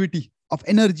of activity, of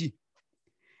energy.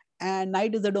 And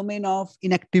night is the domain of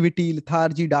inactivity,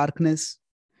 lethargy, darkness.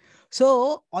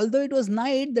 So, although it was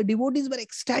night, the devotees were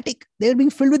ecstatic. They were being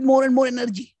filled with more and more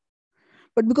energy.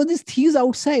 But because these thieves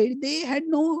outside, they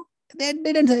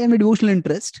didn't have any devotional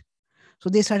interest. So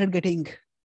they started getting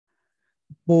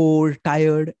bored,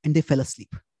 tired, and they fell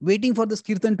asleep, waiting for this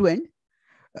kirtan to end.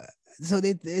 So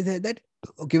they said that,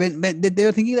 okay, when they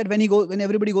were thinking that when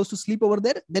everybody goes to sleep over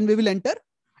there, then we will enter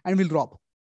and we'll rob.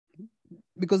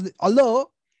 Because although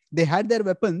they had their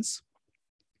weapons,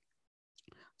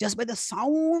 just by the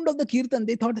sound of the kirtan,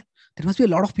 they thought there must be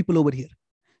a lot of people over here.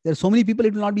 There are so many people,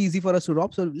 it will not be easy for us to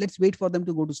rob. So let's wait for them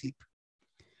to go to sleep.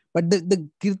 But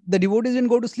the devotees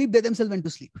didn't go to sleep. They themselves went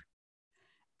to sleep.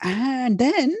 And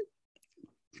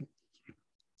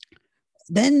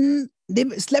then they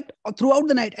slept throughout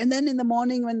the night. And then in the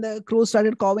morning, when the crows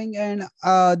started cawing and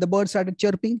the birds started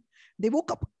chirping, they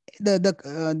woke up. The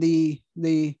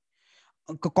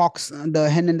cocks, the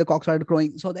hen and the cock started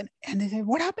crowing. So then, and they said,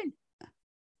 what happened?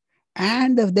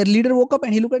 And their leader woke up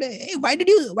and he looked at it. Hey, why did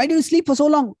you sleep for so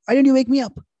long? Why didn't you wake me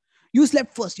up? You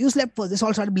slept first. They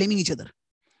all started blaming each other.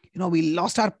 We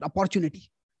lost our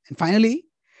opportunity. And finally,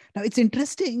 now it's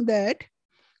interesting that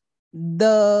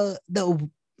the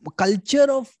culture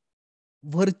of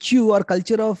virtue or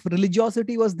culture of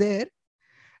religiosity was there.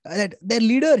 That their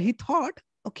leader, he thought,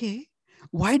 okay,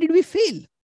 why did we fail?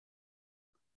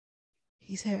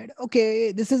 He said,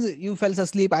 okay, this is, you fell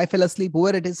asleep, I fell asleep,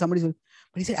 whoever it is, somebody. But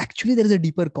he said, actually, there is a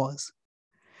deeper cause.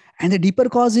 And the deeper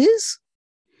cause is,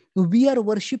 we are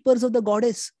worshippers of the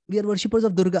goddess. We are worshippers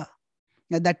of Durga.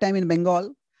 At that time in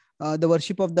Bengal, the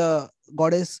worship of the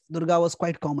goddess Durga was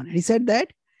quite common. And he said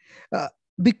that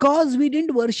because we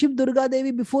didn't worship Durga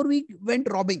Devi before we went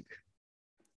robbing,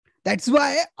 that's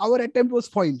why our attempt was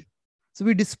foiled. So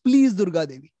we displeased Durga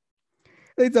Devi.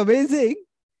 It's amazing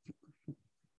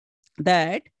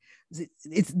that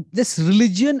it's this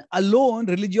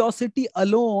religiosity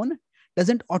alone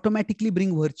doesn't automatically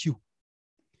bring virtue.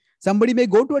 Somebody may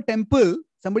go to a temple,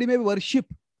 somebody may worship,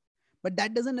 but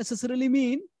that doesn't necessarily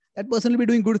mean that person will be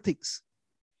doing good things.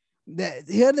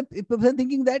 Here the people are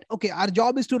thinking that, okay, our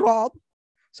job is to rob.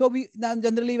 So we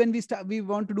generally, when we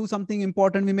want to do something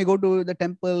important, we may go to the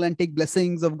temple and take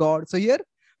blessings of God. So here,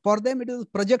 for them, it is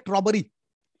project robbery.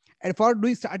 And for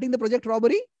starting the project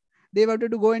robbery, they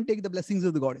wanted to go and take the blessings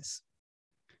of the goddess.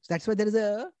 So that's why there is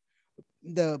the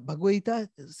Bhagavad Gita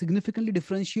significantly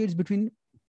differentiates between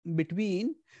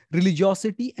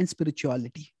religiosity and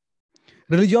spirituality.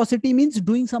 Religiosity means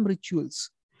doing some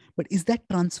rituals, but is that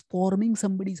transforming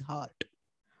somebody's heart?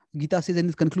 Gita says in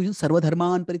its conclusion, Sarva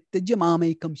dharman parityajya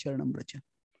mamekam sharanam vraja.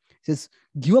 It says,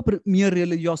 give up mere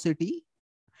religiosity,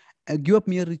 give up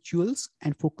mere rituals,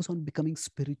 and focus on becoming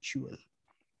spiritual.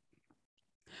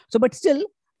 So, but still,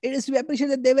 it is to be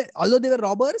appreciated that although they were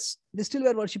robbers, they still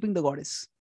were worshipping the goddess.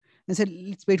 They said,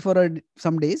 let's wait for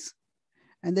some days.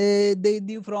 And they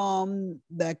knew from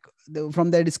their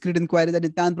discreet inquiry that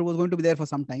Nityananda was going to be there for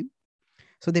some time.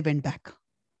 So they went back.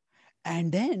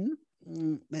 And then,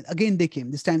 again they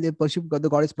came. This time they worshipped the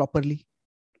goddess properly.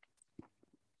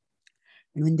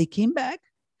 And when they came back,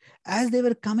 as they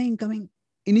were coming,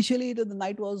 initially the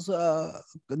night was,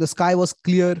 the sky was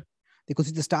clear. They could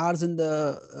see the stars and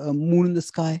the moon in the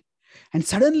sky. And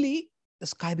suddenly the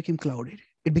sky became clouded.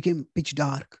 It became pitch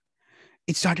dark.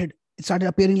 It started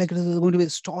appearing like it was going to be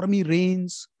stormy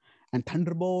rains and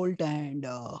thunderbolt and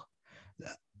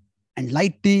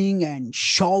lightning and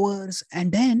showers.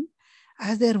 And then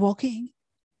as they're walking,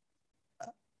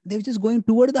 they were just going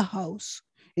toward the house.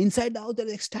 Inside the house, there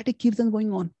was ecstatic kirtan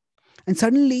going on. And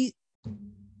suddenly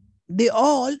they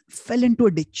all fell into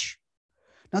a ditch.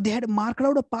 Now they had marked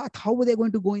out a path. How were they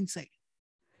going to go inside?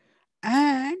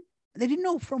 And they didn't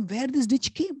know from where this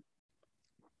ditch came.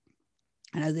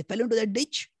 And as they fell into that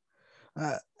ditch,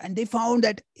 and they found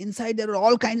that inside there were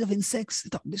all kinds of insects,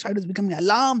 they started becoming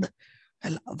alarmed.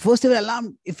 First they were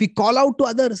alarmed. If we call out to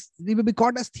others, we will be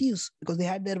caught as thieves because they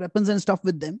had their weapons and stuff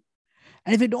with them.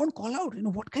 And if we don't call out,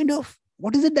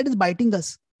 what is it that is biting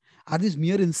us? Are these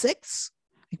mere insects?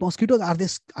 Like mosquitoes? Are they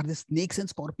snakes and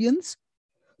scorpions?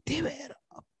 They were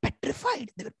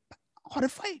petrified. They were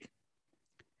horrified.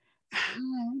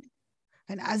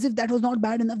 And as if that was not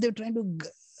bad enough, they were trying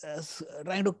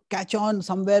to catch on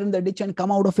somewhere in the ditch and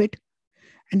come out of it.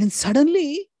 And then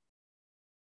suddenly,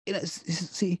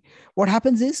 see, what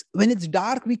happens is when it's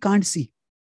dark, we can't see.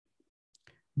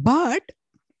 But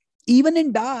even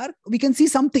in dark, we can see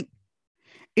something.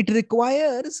 It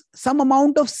requires some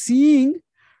amount of seeing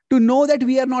to know that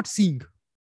we are not seeing.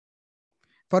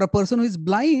 For a person who is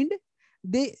blind,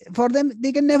 they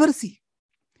can never see.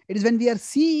 It is when we are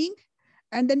seeing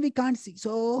and then we can't see.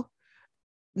 So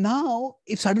now,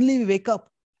 if suddenly we wake up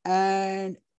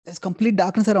and there's complete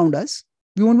darkness around us,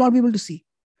 we will not be able to see.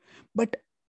 But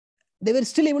they were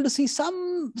still able to see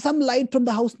some light from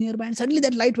the house nearby, and suddenly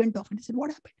that light went off. And they said,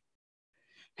 what happened?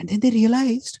 And then they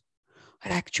realized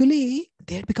that actually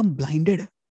they had become blinded.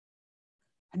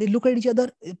 And they look at each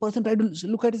other. A person tried to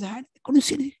look at his hand. Couldn't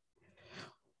see anything.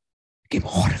 Became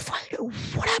horrified.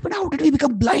 What happened? How did we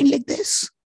become blind like this?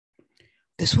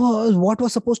 This was what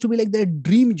was supposed to be like their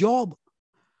dream job.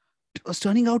 It was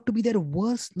turning out to be their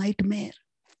worst nightmare.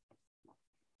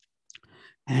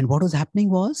 And what was happening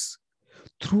was,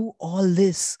 through all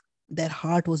this, their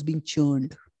heart was being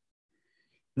churned.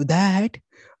 To that,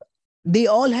 they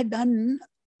all had done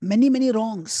many, many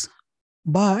wrongs.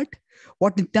 But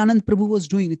what Nityananda Prabhu was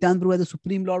doing, Nityananda Prabhu as the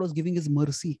Supreme Lord was giving his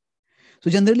mercy. So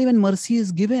generally when mercy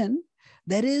is given,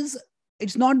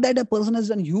 it's not that a person has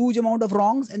done huge amount of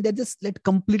wrongs and they're just let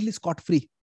completely scot-free.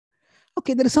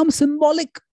 Okay, there is some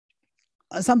symbolic,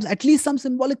 at least some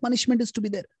symbolic punishment is to be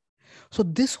there. So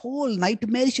this whole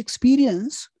nightmarish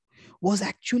experience was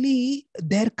actually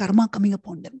their karma coming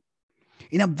upon them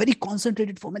in a very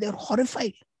concentrated form. And they were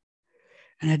horrified.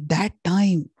 And at that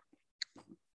time,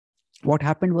 what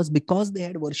happened was, because they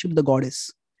had worshipped the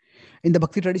goddess. In the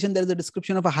Bhakti tradition, there is a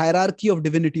description of a hierarchy of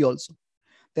divinity also.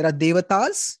 There are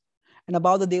devatas, and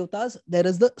above the devatas, there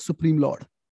is the Supreme Lord.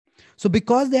 So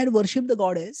because they had worshipped the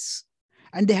goddess,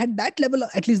 and they had that level,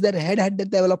 at least their head had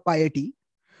that level of piety.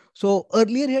 So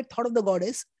earlier he had thought of the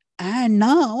goddess, and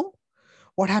now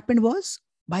what happened was,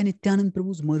 by Nityananda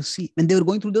Prabhu's mercy, when they were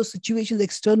going through those situations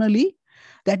externally,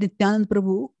 that Nityananda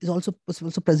Prabhu was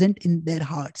also present in their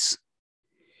hearts.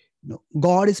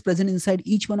 God is present inside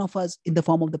each one of us in the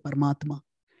form of the Paramatma.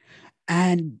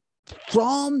 And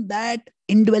from that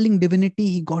indwelling divinity,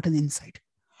 he got an insight.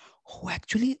 Oh,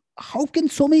 actually, how can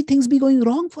so many things be going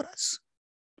wrong for us?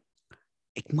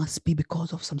 It must be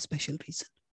because of some special reason.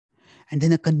 And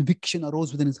then a conviction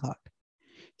arose within his heart.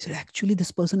 He said, actually,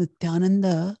 this person,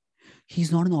 Nityananda,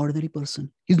 he's not an ordinary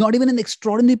person. He's not even an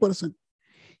extraordinary person.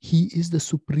 He is the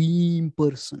supreme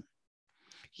person.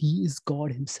 He is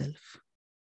God himself.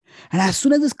 And as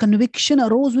soon as this conviction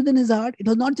arose within his heart, it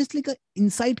was not just like an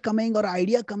insight coming or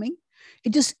idea coming.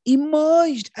 It just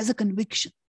emerged as a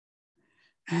conviction.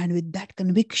 And with that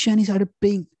conviction, he started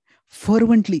praying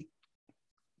fervently.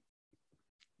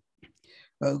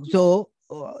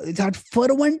 It started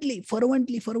fervently,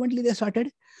 they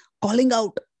started calling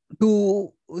out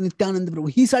to Nityananda Prabhu.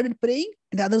 He started praying,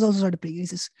 and the others also started praying. He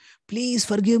says, please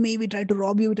forgive me. We tried to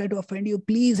rob you. We tried to offend you.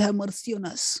 Please have mercy on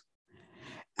us.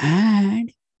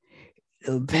 And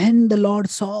when the Lord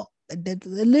saw that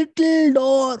the little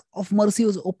door of mercy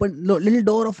was open, little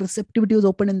door of receptivity was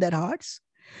open in their hearts,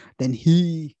 then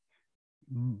he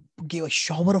gave a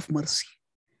shower of mercy.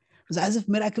 It was as if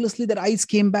miraculously their eyes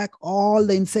came back. All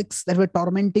the insects that were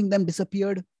tormenting them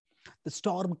disappeared. The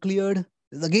storm cleared.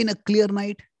 There's again a clear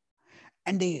night.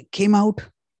 And they came out.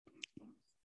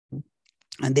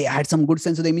 And they had some good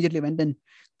sense. So they immediately went and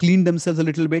cleaned themselves a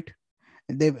little bit.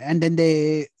 And then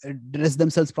they dressed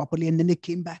themselves properly, and then they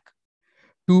came back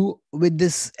with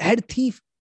this head thief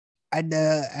in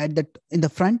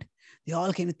the front. They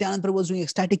all came. Nityananda Prabhu was doing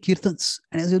ecstatic kirtans,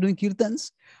 and as they were doing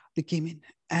kirtans, they came in.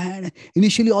 And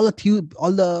initially, all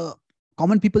the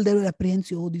common people there were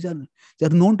apprehensive. Oh, they are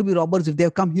known to be robbers. If they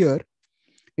have come here,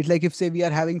 it's like if, say, we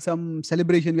are having some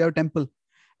celebration, we have a temple,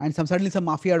 and suddenly some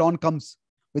mafia don comes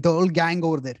with a whole gang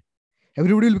over there.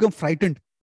 Everybody will become frightened.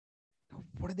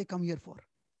 What did they come here for?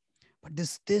 But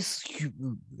this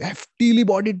heftily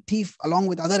bodied thief, along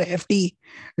with other hefty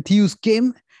thieves,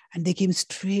 came, and they came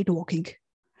straight walking.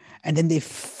 And then they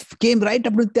came right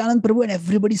up to Nityananda Prabhu, and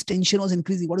everybody's tension was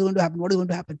increasing. What is going to happen? What is going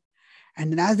to happen?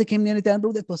 And then as they came near Nityananda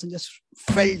Prabhu, that person just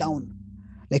fell down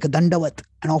like a dandavat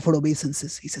and offered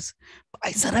obeisances. He says,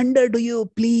 I surrender to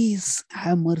you. Please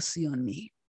have mercy on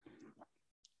me.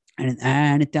 And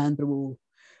Nityananda Prabhu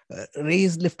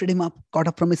lifted him up, caught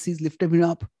up from his seat, lifted him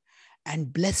up,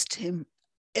 and blessed him,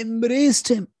 embraced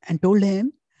him, and told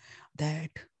him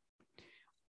that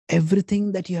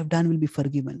everything that you have done will be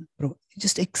forgiven. Bro,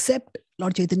 just accept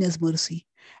Lord Chaitanya's mercy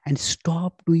and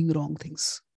stop doing wrong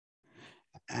things.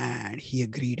 And he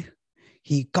agreed.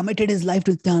 He committed his life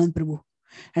to Nityananda Prabhu,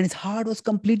 and his heart was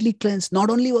completely cleansed. Not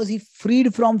only was he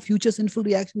freed from future sinful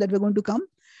reactions that were going to come,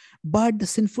 but the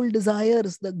sinful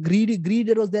desires, the greed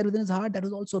that was there within his heart, that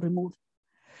was also removed.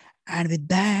 And with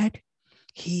that,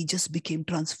 he just became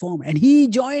transformed, and he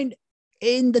joined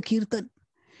in the kirtan.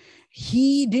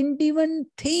 He didn't even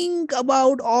think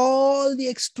about all the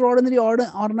extraordinary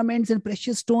ornaments and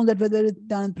precious stones that were there with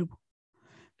Nityananda Prabhu,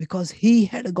 because he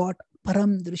had got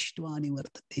param drishtva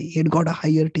nivartate. He had got a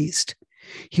higher taste.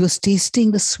 He was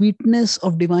tasting the sweetness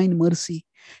of divine mercy.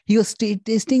 He was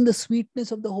tasting the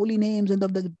sweetness of the holy names and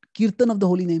of the kirtan of the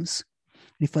holy names.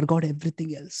 He forgot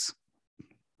everything else.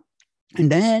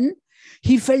 And then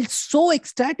he felt so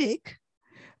ecstatic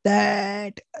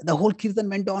that the whole Kirtan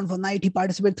went on for night. He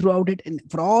participated throughout it. And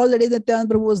for all the days that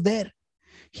Nityananda Prabhu was there,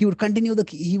 he would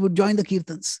he would join the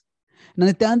Kirtans. Now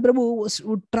Nityananda Prabhu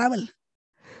would travel.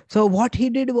 So what he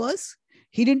did was,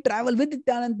 he didn't travel with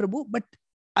Nityananda Prabhu, but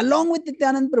along with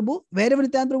Nityananda Prabhu, wherever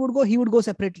Nityananda Prabhu would go, he would go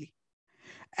separately.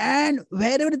 And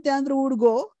wherever Nityananda Prabhu would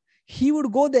go, he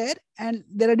would go there, and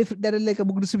there are like a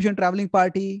book distribution traveling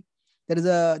party. There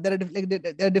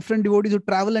are different devotees who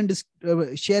travel and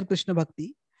share Krishna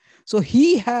Bhakti. So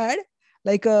he had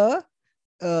like a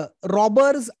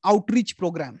robbers outreach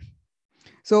program.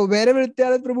 So wherever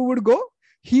Nityananda Prabhu would go,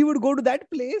 he would go to that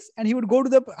place, and he would go to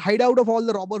the hideout of all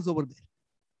the robbers over there.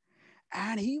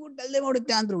 And he would tell them about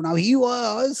Nityananda Prabhu. Now he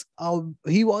was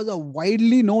a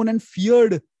widely known and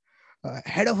feared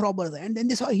head of robbers. And then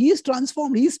they saw he is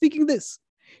transformed. He is speaking this.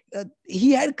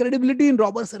 He had credibility in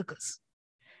robber circles.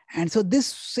 And so this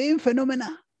same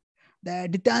phenomena,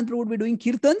 that Nityananda Prabhu would be doing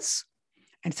kirtans,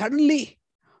 and suddenly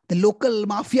the local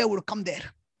mafia would come there.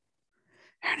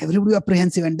 And everybody was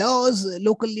apprehensive. And those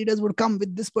local leaders would come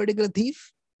with this particular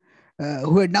thief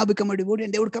who had now become a devotee,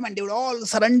 and they would come and they would all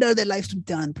surrender their lives to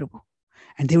Nityananda Prabhu.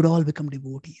 And they would all become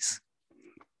devotees.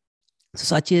 So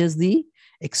such is the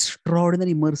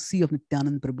extraordinary mercy of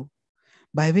Nityananda Prabhu,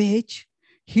 by which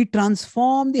he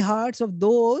transformed the hearts of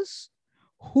those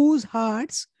whose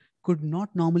hearts could not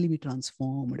normally be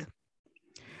transformed.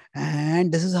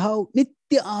 And this is how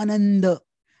Nityananda,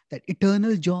 that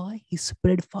eternal joy, is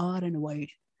spread far and wide.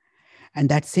 And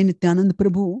that same Nityananda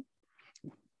Prabhu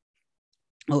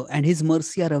and his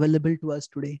mercy are available to us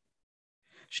today.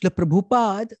 Srila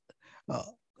Prabhupada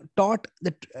taught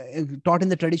in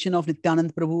the tradition of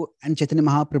Nityananda Prabhu and Chaitanya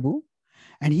Mahaprabhu,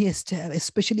 and he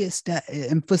especially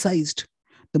emphasized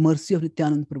the mercy of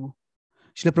Nityananda Prabhu.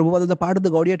 Srila Prabhupada was a part of the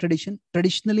Gaudiya tradition.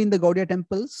 Traditionally in the Gaudiya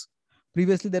temples,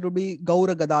 previously there would be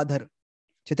Gaura Gadadhar,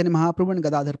 Chaitanya Mahaprabhu and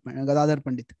Gadadhar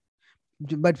Pandit.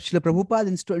 But Srila Prabhupada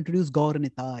introduced Gaura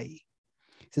Nitai.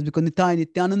 He says, because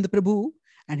Nityananda Prabhu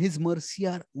and his mercy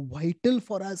are vital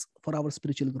for us, for our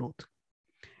spiritual growth.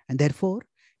 And therefore,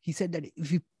 he said that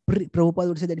if we pray, Prabhupada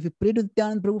would say that if we pray to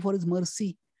Nityananda Prabhu for his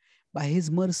mercy, by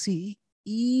his mercy,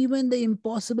 even the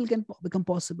impossible can become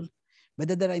possible.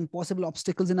 Whether there are impossible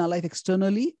obstacles in our life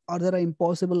externally, or there are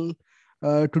impossible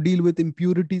to deal with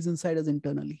impurities inside us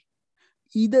internally.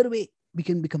 Either way, we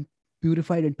can become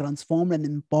purified and transformed and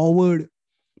empowered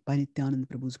by Nityananda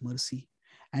Prabhu's mercy.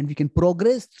 And we can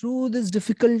progress through this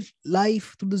difficult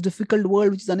life, through this difficult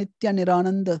world, which is Anitya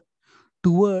Nirananda,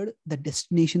 toward the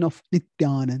destination of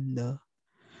Nityananda.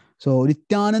 So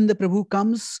Nityananda Prabhu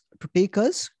comes to take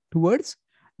us towards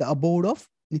the abode of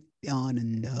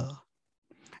Nityananda.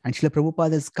 And Srila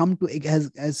Prabhupada has come to,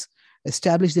 has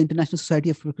established the International Society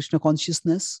of Krishna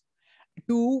Consciousness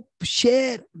to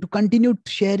continue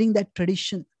sharing that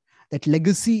tradition, that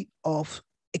legacy of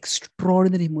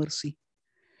extraordinary mercy.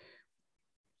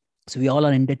 So we all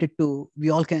are indebted to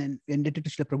Srila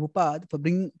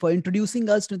Prabhupada for introducing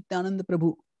us to Nityananda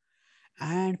Prabhu,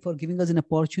 and for giving us an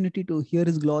opportunity to hear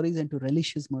his glories and to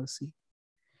relish his mercy.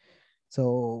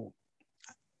 So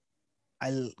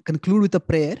I'll conclude with a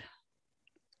prayer.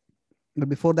 But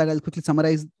before that, I'll quickly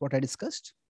summarize what I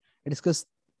discussed. I discussed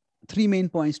 3 main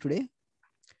points today.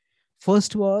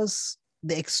 First was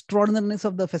the extraordinariness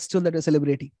of the festival that we're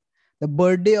celebrating, the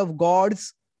birthday of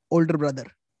God's older brother.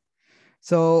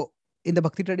 So in the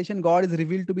Bhakti tradition, God is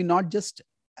revealed to be not just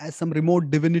as some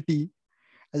remote divinity,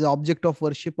 as an object of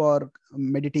worship or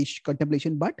meditation,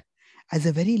 contemplation, but as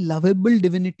a very lovable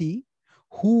divinity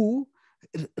who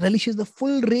relishes the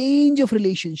full range of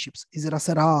relationships, is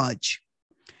Rasaraj.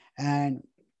 And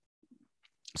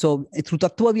so through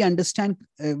Tattva, we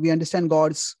understand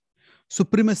God's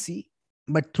supremacy,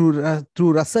 but through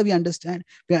Rasa, we understand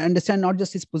not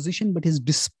just his position, but his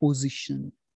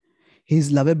disposition,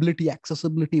 his lovability,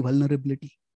 accessibility,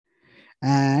 vulnerability.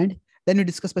 And then we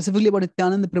discuss specifically about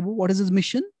Nityananda Prabhu. What is his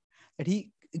mission? That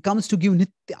he comes to give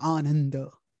Nityananda.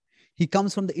 He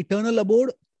comes from the eternal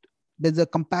abode. There's a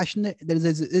compassionate,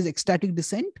 there's ecstatic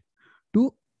descent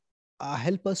to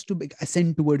help us to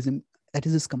ascend towards him. That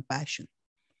is his compassion.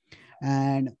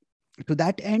 And to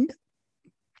that end,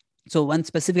 so one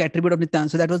specific attribute of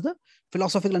Nityananda, so that was the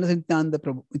philosophical understanding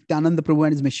of Nityananda Prabhu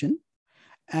and his mission.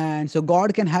 And so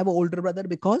God can have an older brother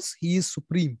because he is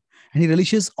supreme and he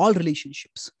relishes all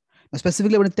relationships. Now,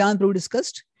 specifically what Nityananda Prabhu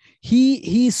discussed,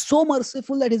 he is so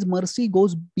merciful that his mercy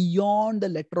goes beyond the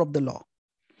letter of the law.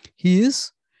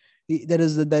 There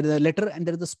is the letter and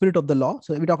there is the spirit of the law.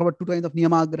 So we talk about 2 kinds of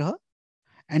niyamagraha,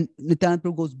 and Nityananda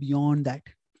Prabhu goes beyond that.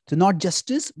 So not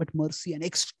justice, but mercy, and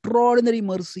extraordinary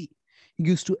mercy he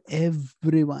gives to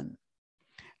everyone.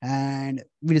 And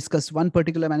we discussed one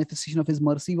particular manifestation of his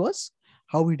mercy was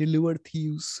how he delivered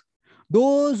thieves.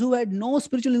 Those who had no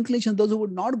spiritual inclination, those who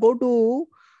would not go to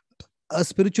a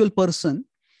spiritual person,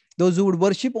 those who would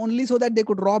worship only so that they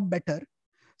could rob better,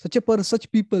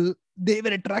 such people, they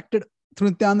were attracted through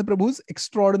Nityananda Prabhu's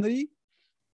extraordinary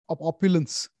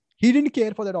opulence. He didn't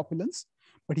care for that opulence,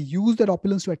 but he used that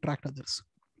opulence to attract others.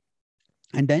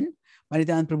 And then, by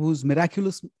Nityananda Prabhu's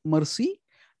miraculous mercy,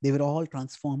 they were all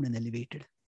transformed and elevated.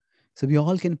 So we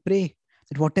all can pray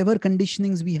that whatever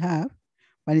conditionings we have,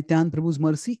 by Nityananda Prabhu's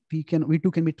mercy, we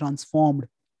too can be transformed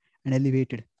and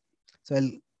elevated. So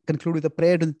I'll conclude with a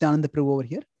prayer to Nityananda Prabhu over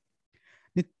here.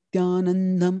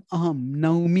 Nityanandam aham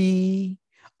naumi.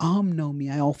 Aham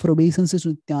naumi. I offer obeisances to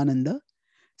Nityananda.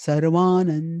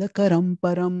 Sarvananda karam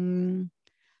param.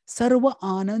 Sarva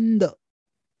ananda.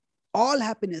 All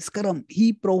happiness, karam.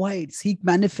 He provides, he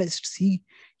manifests, he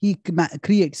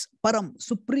creates. Param,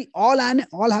 supreme, all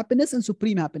happiness and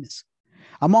supreme happiness.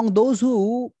 Among those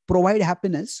who provide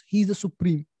happiness, he is the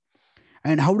supreme.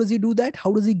 And how does he do that?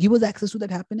 How does he give us access to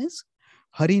that happiness?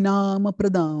 Harinama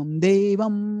pradam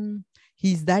devam.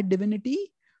 He is that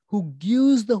divinity who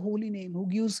gives the holy name, who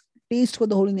gives taste for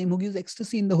the holy name, who gives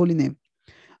ecstasy in the holy name.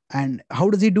 And how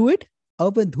does he do it?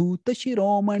 Avadhuta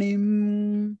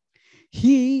shiromanim.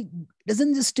 He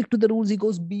doesn't just stick to the rules, he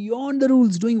goes beyond the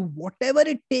rules, doing whatever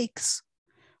it takes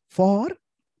for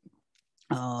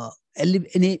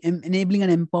enabling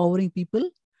and empowering people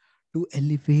to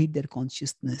elevate their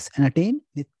consciousness and attain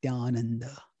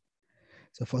Nityananda.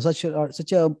 So for such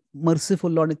a merciful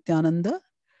Lord Nityananda,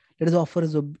 let us offer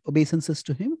his obeisances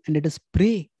to him and let us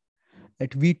pray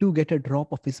that we too get a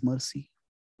drop of his mercy.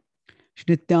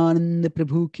 Shri Nityananda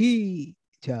Prabhu ki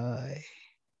jai.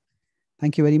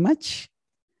 Thank you very much.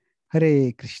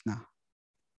 Hare Krishna.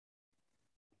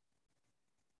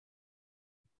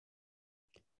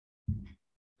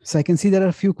 So I can see there are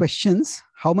a few questions.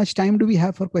 How much time do we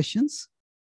have for questions?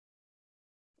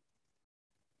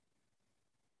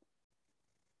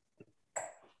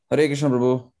 Hare Krishna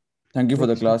Prabhu. Thank you for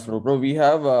the class, Prabhu. We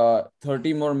have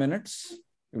 30 more minutes,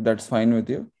 if that's fine with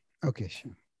you. Okay,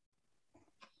 sure.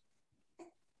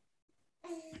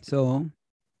 So,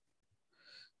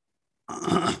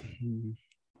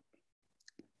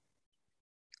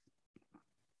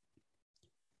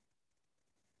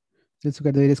 let's look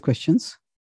at the various questions.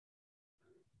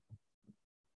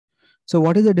 So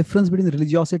what is the difference between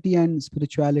religiosity and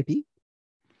spirituality?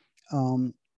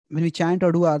 When we chant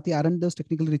or do arati, aren't those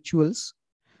technical rituals?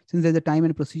 Since there's a time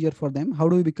and procedure for them, how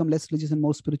do we become less religious and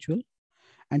more spiritual?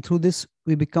 And through this,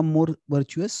 we become more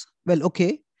virtuous? Well,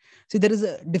 okay. See, there is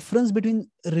a difference between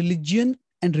religion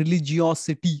and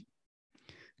religiosity.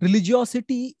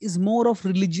 Religiosity is more of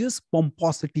religious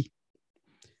pomposity.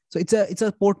 So it's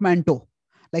a portmanteau.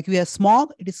 Like we have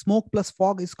smog, it is smoke plus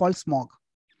fog is called smog.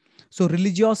 So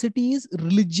religiosity is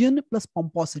religion plus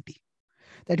pomposity.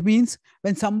 That means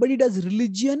when somebody does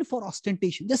religion for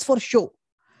ostentation, just for show,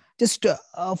 just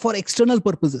for external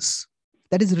purposes,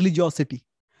 that is religiosity.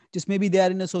 Just maybe they are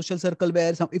in a social circle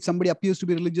where if somebody appears to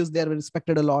be religious, they are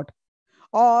respected a lot.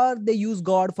 Or they use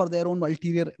God for their own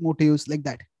ulterior motives like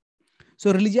that.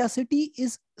 So religiosity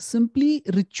is simply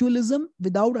ritualism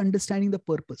without understanding the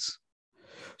purpose.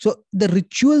 So the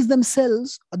rituals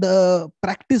themselves, the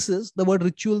practices, the word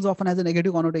rituals often has a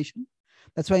negative connotation.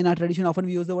 That's why in our tradition, often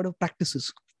we use the word of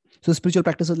practices. So spiritual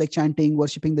practices like chanting,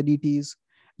 worshipping the deities,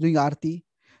 doing arati.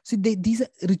 See, these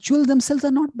rituals themselves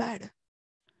are not bad.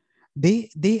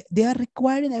 They are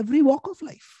required in every walk of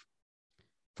life.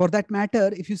 For that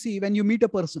matter, if you see, when we meet a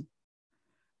person,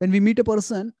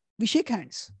 we shake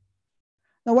hands.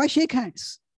 Now, why shake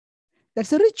hands?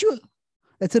 That's a ritual.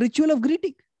 That's a ritual of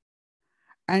greeting.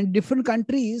 And different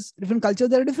countries, different cultures,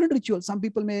 there are different rituals. Some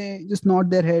people may just nod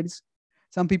their heads.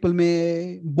 Some people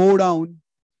may bow down.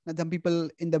 And some people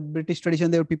in the British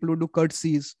tradition, there are people who do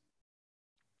curtsies.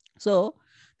 So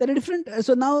there are different.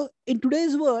 So now in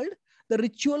today's world, the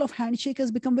ritual of handshake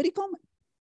has become very common.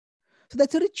 So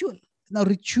that's a ritual. Now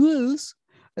rituals,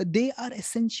 they are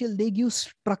essential. They give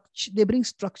structure. They bring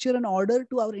structure and order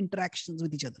to our interactions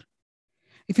with each other.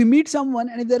 If you meet someone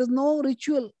and if there is no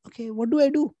ritual, okay, what do I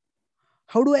do?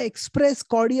 How do I express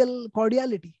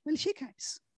cordiality? Well, shake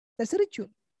hands. That's a ritual.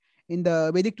 In the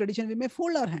Vedic tradition, we may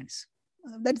fold our hands.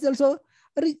 That's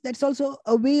also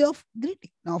a way of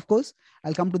greeting. Now, of course,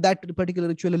 I'll come to that particular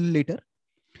ritual a little later.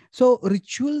 So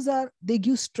rituals they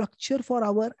give structure for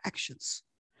our actions.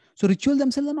 So rituals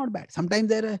themselves are not bad.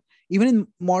 Sometimes even in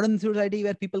modern society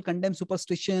where people condemn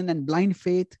superstition and blind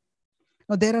faith.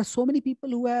 Now, there are so many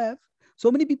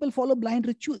people follow blind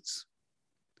rituals.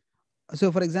 So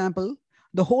for example,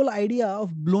 the whole idea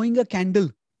of blowing a candle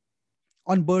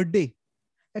on birthday.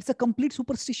 That's a complete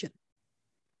superstition.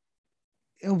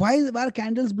 Why are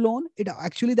candles blown? It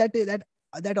actually that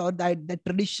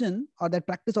tradition or that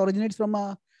practice originates from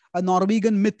a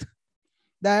Norwegian myth,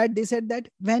 that they said that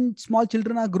when small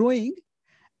children are growing,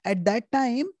 at that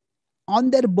time, on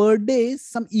their birthdays,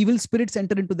 some evil spirits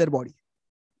enter into their body.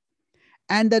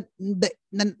 And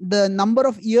the number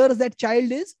of years that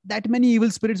child is, that many evil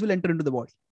spirits will enter into the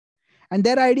body. And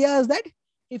their idea is that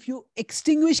if you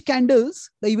extinguish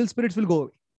candles, the evil spirits will go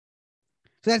away.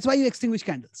 So that's why you extinguish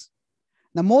candles.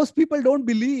 Now, most people don't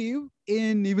believe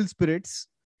in evil spirits,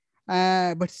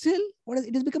 but still,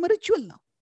 it has become a ritual now.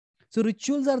 So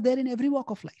rituals are there in every walk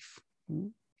of life.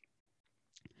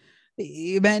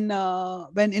 When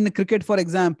in cricket, for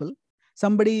example,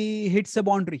 somebody hits a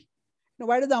boundary. Now,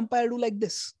 why does the umpire do like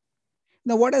this?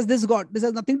 Now, what has this got? This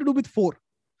has nothing to do with 4,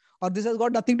 or this has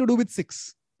got nothing to do with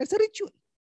 6. It's a ritual.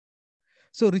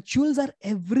 So rituals are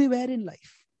everywhere in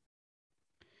life.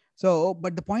 So,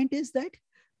 but the point is that,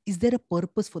 is there a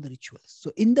purpose for the rituals?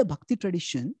 So in the Bhakti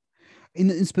tradition,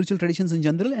 in spiritual traditions in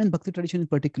general and Bhakti tradition in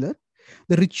particular,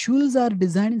 the rituals are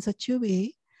designed in such a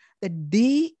way that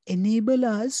they enable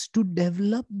us to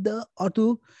develop or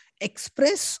to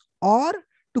express or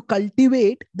to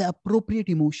cultivate the appropriate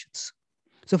emotions.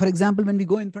 So for example, when we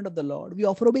go in front of the Lord, we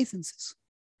offer obeisances.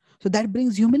 So that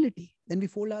brings humility. Then we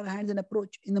fold our hands and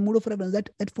approach in the mood of reverence.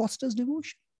 That fosters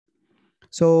devotion.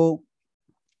 So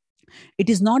it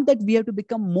is not that we have to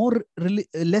become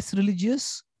less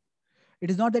religious. It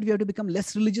is not that we have to become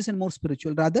less religious and more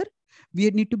spiritual. Rather, we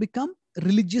need to become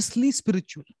religiously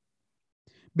spiritual.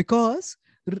 Because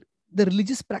the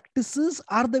religious practices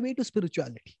are the way to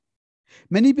spirituality.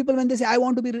 Many people, when they say, I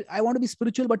want to be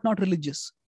spiritual but not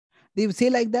religious, they say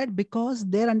like that because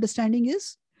their understanding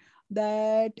is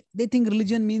that they think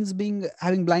religion means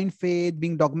having blind faith,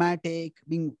 being dogmatic,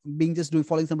 being just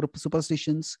following some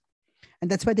superstitions. And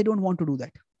that's why they don't want to do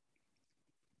that.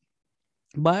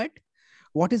 But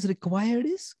what is required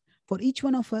is for each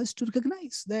one of us to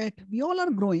recognize that we all are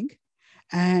growing,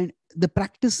 and the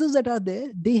practices that are there,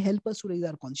 they help us to raise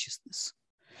our consciousness.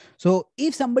 So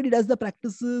if somebody does the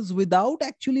practices without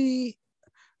actually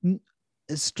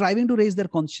striving to raise their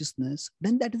consciousness,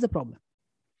 then that is a problem.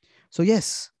 So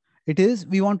yes, it is,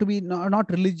 we want to be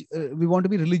we want to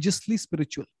be religiously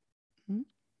spiritual.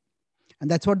 And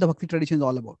that's what the Bhakti tradition is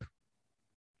all about.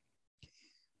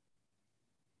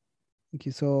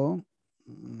 Okay, so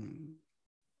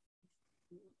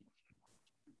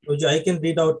I can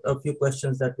read out a few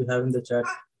questions that we have in the chat.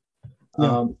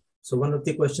 Yeah. So one of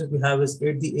the questions we have is,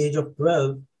 at the age of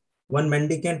 12, one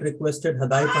mendicant requested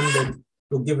Hadai Pandit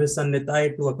to give his son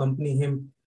Nitai to accompany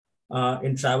him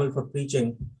in travel for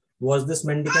preaching. Was this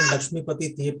mendicant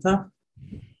Lakshmipati Tirtha?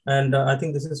 And I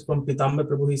think this is from Pitambar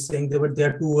Prabhu. He's saying there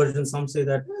are two versions. Some say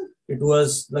that it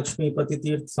was Lakshmipati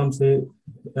Tirtha. Some say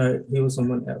he was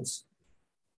someone else.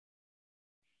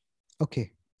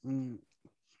 Okay.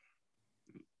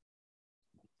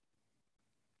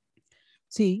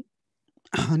 See,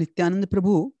 Nityananda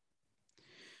Prabhu,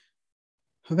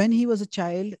 when he was a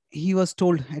child, he was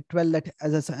told at 12 that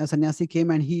as a sannyasi came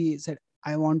and he said,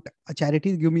 I want a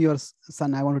charity, give me your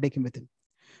son, I want to take him with him.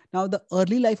 Now, the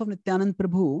early life of Nityananda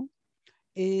Prabhu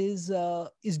is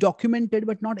documented,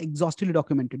 but not exhaustively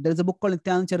documented. There is a book called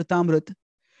Nityananda Charitamrita,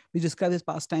 which describes his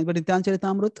pastime, but Nityananda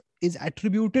Charitamrita is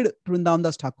attributed to Vrindavan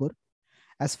Das Thakur.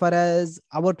 As far as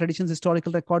our tradition's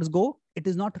historical records go, it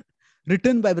is not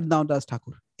written by Vrindavan Das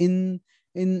Thakur. In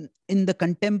the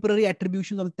contemporary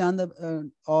attributions of Nityananda,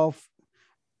 of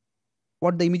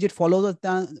what the immediate followers of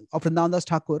Vrindavan Das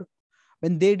Thakur,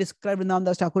 when they describe Vrindavan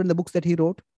Das Thakur in the books that he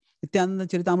wrote, Nityananda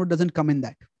Charitamrita doesn't come in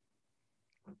that.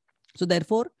 So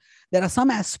therefore, there are some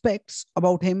aspects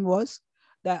about him about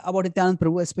Nityananda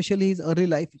Prabhu, especially his early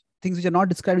life, things which are not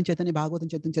described in Chaitanya Bhagavat and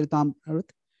Chaitanya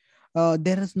Charitamrita.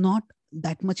 There is not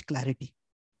that much clarity.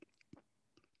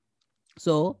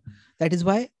 So that is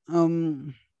why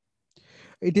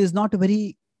it is not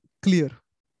very clear.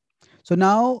 So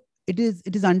now it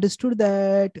is understood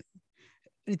that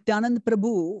Nityananda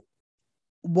Prabhu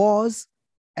was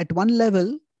at one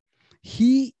level,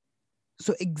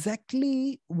 so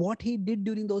exactly what he did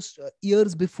during those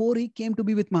years before he came to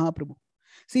be with Mahaprabhu.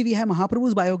 See, we have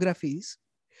Mahaprabhu's biographies,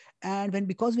 and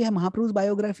because we have Mahaprabhu's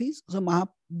biographies, so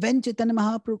when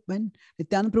Nityananda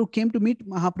Prabhu came to meet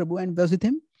Mahaprabhu and was with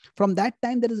him, from that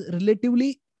time there is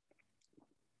relatively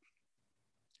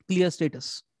clear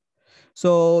status.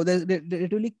 So there's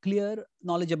relatively clear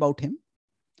knowledge about him.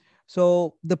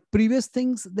 So the previous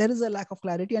things, there is a lack of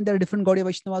clarity, and there are different Gaudiya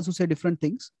Vaishnavas who say different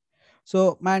things.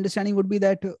 So my understanding would be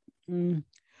that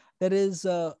there is,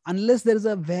 unless there is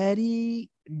a very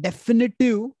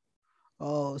definitive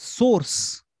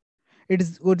source,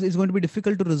 it's going to be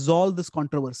difficult to resolve this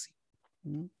controversy.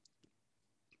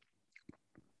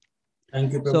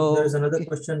 Thank you, Prabhu. So, There is another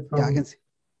question from... Yeah, I can see.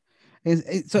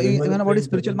 So, even about his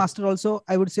spiritual master also,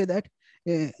 I would say that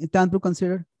Nityananda Prabhu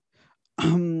considered.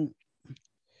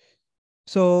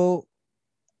 So,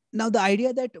 now the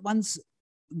idea that one's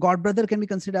God brother can be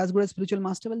considered as good as spiritual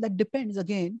master, well, that depends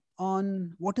again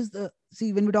on what is the...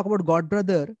 See, when we talk about God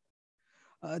brother,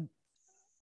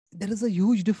 there is a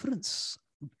huge difference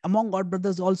among God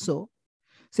brothers also.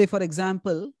 Say, for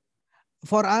example,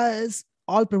 for us,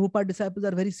 all Prabhupada disciples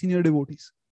are very senior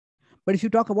devotees. But if you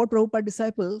talk about Prabhupada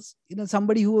disciples,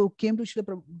 somebody who came to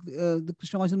the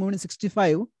Krishna consciousness movement in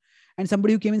 65 and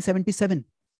somebody who came in 77,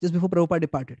 just before Prabhupada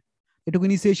departed, they took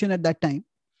initiation at that time.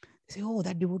 They say, oh,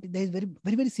 that devotee, that is very,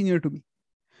 very, very senior to me.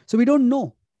 So we don't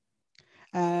know.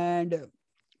 And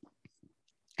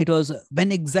it was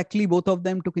when exactly both of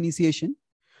them took initiation.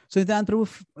 So Nityananda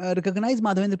Prabhu recognized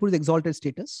Madhavendra Puri's exalted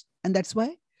status. And that's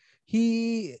why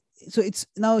so it's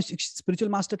now spiritual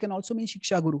master can also mean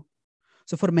Shiksha Guru.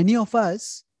 So for many of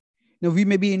us, we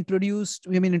may be introduced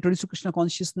to Krishna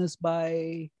consciousness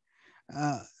by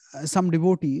some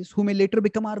devotees who may later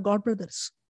become our God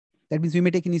brothers. That means we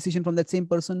may take initiation from that same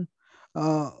person,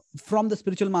 from the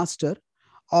spiritual master,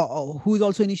 who is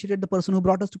also initiated the person who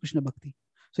brought us to Krishna Bhakti.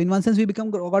 So in one sense, we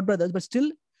become God brothers, but still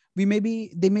we may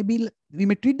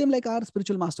treat them like our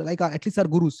spiritual master, like at least our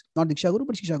gurus, not Diksha Guru,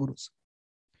 but Shiksha Gurus.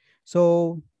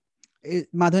 So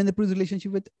Madhavendra Puri's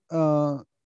relationship with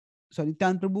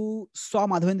Nityananda Prabhu saw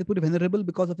Madhavendra Puri venerable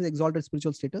because of his exalted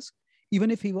spiritual status, even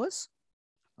if they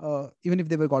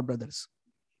were God brothers.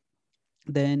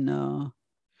 Then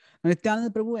Nityananda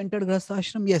Prabhu entered Grahastha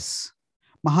Ashram. Yes,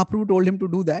 Mahaprabhu told him to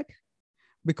do that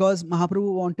because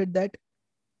Mahaprabhu wanted that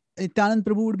Nityananda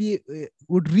Prabhu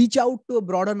would reach out to a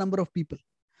broader number of people.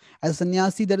 As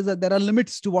sannyasi, there are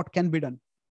limits to what can be done.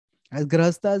 As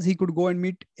Grahasthas, he could go and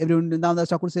meet everyone. Now the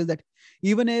Thakur says that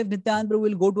even if Nityananda Prabhu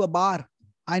will go to a bar,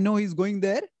 I know he's going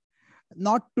there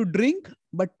not to drink,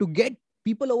 but to get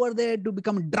people over there to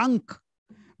become drunk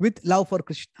with love for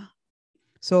Krishna.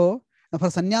 So for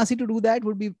sannyasi to do that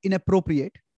would be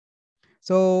inappropriate.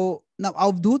 So now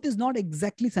Avdut is not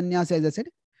exactly sannyasi, as I said.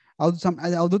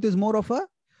 Avdut is more of a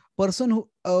person who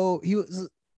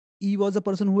he was a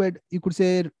person who had, you could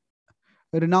say,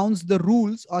 renounced the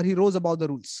rules, or he rose above the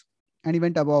rules and he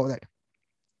went above that.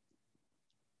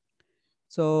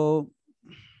 So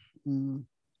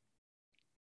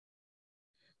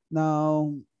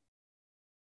now,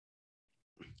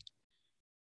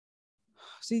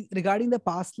 see, regarding the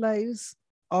past lives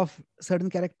of certain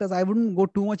characters, I wouldn't go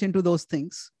too much into those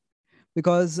things,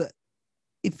 because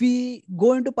if we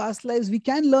go into past lives, we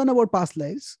can learn about past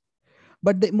lives.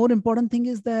 But the more important thing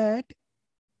is that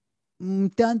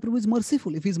Nityananda Prabhu is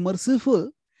merciful. If he's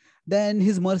merciful, then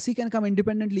his mercy can come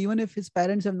independently. Even if his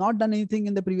parents have not done anything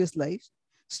in the previous lives,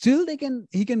 still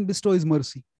he can bestow his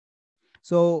mercy.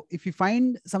 So if you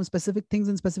find some specific things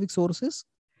in specific sources,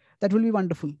 that will be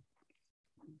wonderful.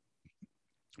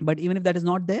 But even if that is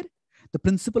not there, the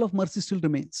principle of mercy still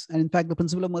remains. And in fact, the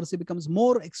principle of mercy becomes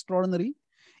more extraordinary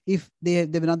if they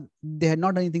had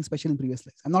not done anything special in previous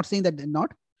lives. I'm not saying that they're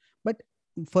not, but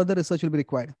further research will be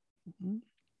required.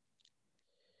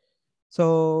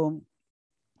 So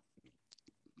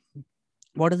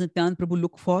what does Nityananda Prabhu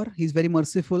look for? He's very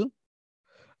merciful.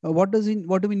 What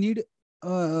do we need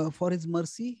for his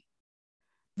mercy?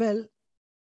 Well,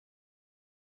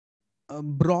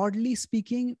 broadly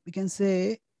speaking, we can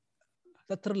say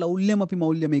tatra laulyam api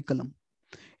maulyam ekalam.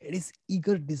 It is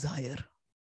eager desire.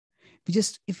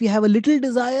 If we have a little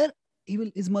desire,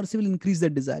 his mercy will increase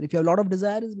that desire. If you have a lot of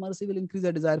desire, his mercy will increase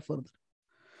that desire further.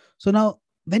 So now,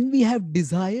 when we have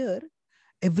desire,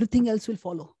 everything else will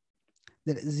follow.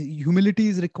 Humility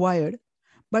is required.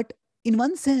 But in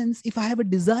one sense, if I have a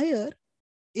desire,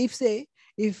 if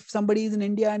somebody is in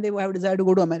India and they have a desire to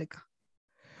go to America,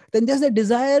 then just the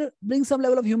desire brings some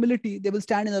level of humility. They will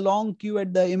stand in a long queue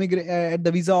at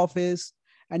the visa office,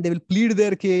 and they will plead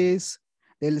their case.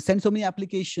 They'll send so many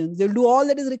applications. They'll do all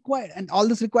that is required. And all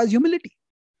this requires humility.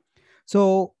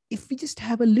 So if we just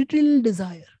have a little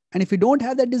desire, and if we don't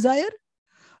have that desire,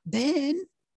 then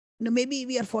maybe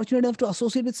we are fortunate enough to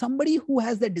associate with somebody who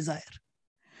has that desire.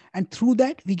 And through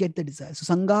that, we get the desire.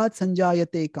 So sangat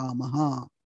sanjayate kamaha.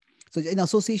 So in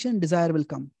association, desire will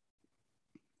come.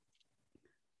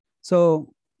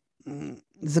 So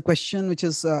it's a question which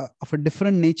is of a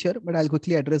different nature, but I'll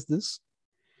quickly address this.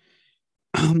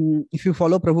 If you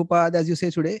follow Prabhupada, as you say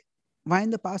today, why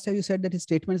in the past have you said that his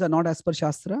statements are not as per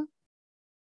Shastra?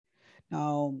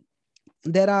 Now,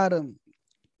 there are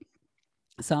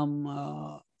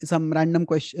some some random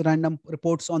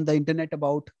reports on the internet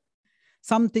about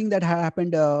something that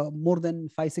happened more than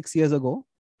 5-6 years ago.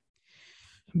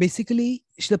 Basically,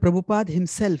 Srila Prabhupada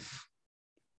himself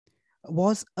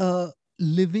was a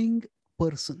living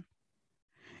person.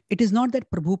 It is not that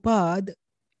Prabhupada,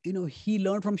 he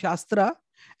learned from Shastra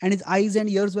and his eyes and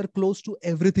ears were close to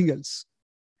everything else.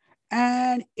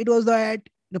 And it was that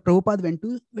the Prabhupada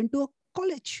went to a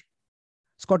college,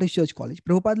 Scottish Church College.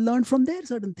 Prabhupada learned from there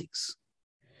certain things.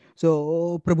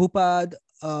 So Prabhupada,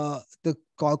 the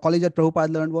college that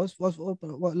Prabhupada learned was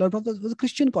a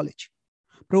Christian college.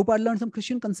 Prabhupada learned some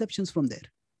Christian conceptions from there.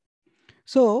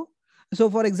 So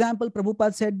for example,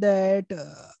 Prabhupada said that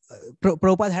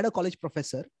Prabhupada had a college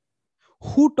professor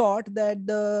who taught that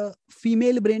the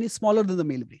female brain is smaller than the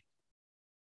male brain.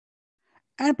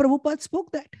 And Prabhupada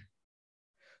spoke that.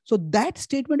 So that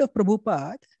statement of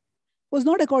Prabhupada was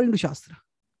not according to Shastra.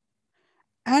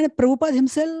 And Prabhupada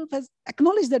himself has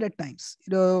acknowledged that at times.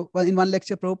 In one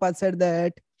lecture, Prabhupada said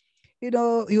that, he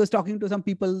was talking to some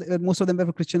people, most of them have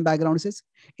a Christian background. He says,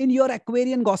 in your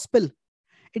Aquarian gospel,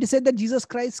 it is said that Jesus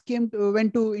Christ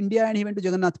went to India and he went to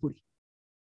Jagannath Puri.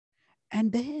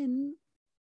 And then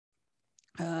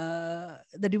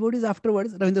the devotees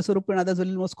afterwards, Ravindra Swarup and others were a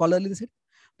little more scholarly, they said,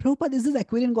 Prabhupada, is this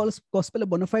Aquarian gospel a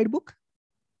bona fide book?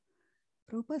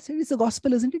 Prabhupada said, it's a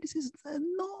gospel, isn't it? He says,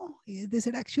 no. They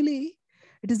said, actually,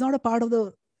 it is not a part of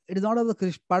the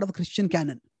Christian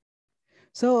canon.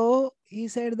 So he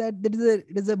said that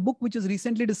it is a book which was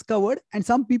recently discovered, and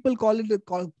some people call it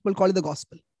the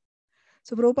gospel.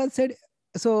 So Prabhupada said,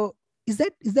 so is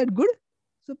that good?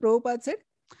 So Prabhupada said,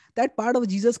 that part of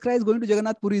Jesus Christ going to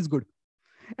Jagannath Puri is good.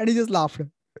 And he just laughed.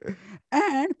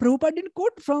 And Prabhupada didn't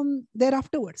quote from there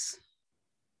afterwards.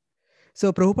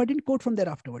 So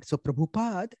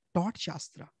Prabhupada taught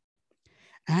Shastra.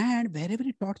 And wherever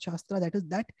he taught Shastra,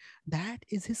 that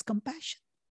is his compassion.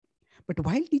 But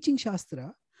while teaching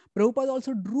Shastra, Prabhupada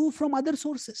also drew from other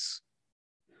sources.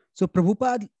 So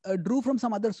Prabhupada drew from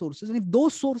some other sources. And if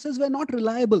those sources were not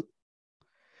reliable,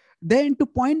 then to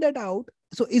point that out,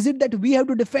 so is it that we have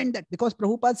to defend that because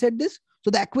Prabhupada said this?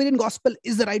 So the Aquarian gospel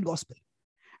is the right gospel.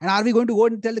 And are we going to go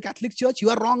and tell the Catholic Church, you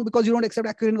are wrong because you don't accept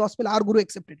Aquarian gospel? Our Guru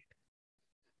accepted it.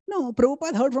 No,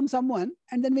 Prabhupada heard from someone,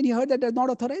 and then when he heard that it's not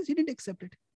authorized, he didn't accept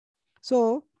it.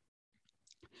 So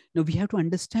now we have to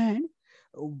understand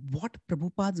what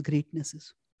Prabhupada's greatness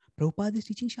is. Prabhupada is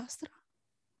teaching Shastra.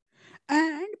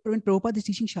 And when Prabhupada is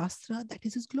teaching Shastra, that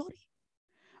is his glory.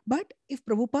 But if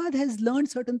Prabhupada has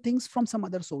learned certain things from some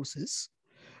other sources,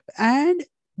 and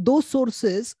those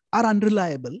sources are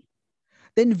unreliable,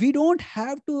 then we don't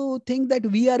have to think that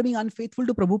we are being unfaithful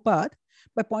to Prabhupada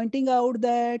by pointing out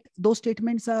that those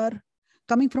statements are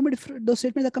coming from a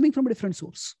different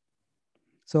source.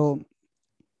 So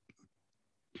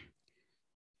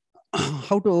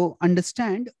how to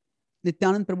understand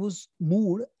Nityananda Prabhu's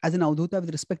mood as an Avadhuta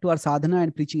with respect to our sadhana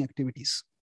and preaching activities?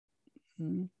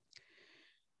 In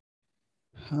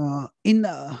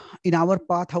our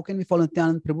path, how can we follow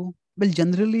Nityananda Prabhu? Well,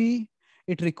 generally,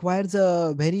 it requires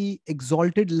a very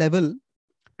exalted level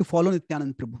to follow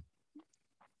Nityananda Prabhu.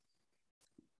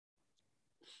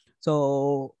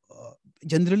 So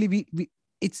generally,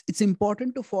 it's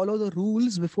important to follow the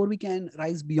rules before we can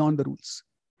rise beyond the rules.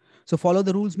 So follow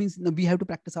the rules means we have to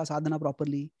practice our sadhana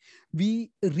properly.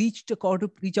 We reach out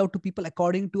to people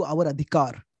according to our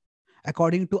adhikar,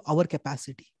 according to our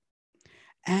capacity.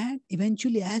 And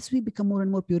eventually, as we become more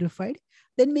and more purified,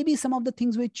 then maybe some of the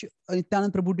things which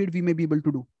Nityananda Prabhu did, we may be able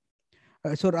to do.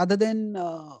 So rather than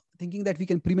thinking that we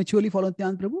can prematurely follow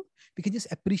Nityananda Prabhu, we can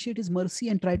just appreciate his mercy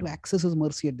and try to access his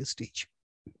mercy at this stage.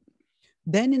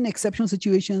 Then in exceptional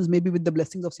situations, maybe with the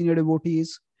blessings of senior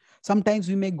devotees, sometimes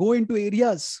we may go into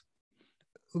areas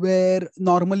where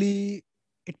normally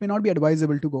it may not be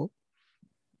advisable to go.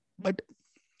 But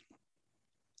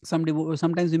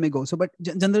sometimes we may go. So, but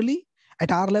generally,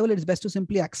 at our level, it's best to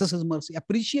simply access his mercy,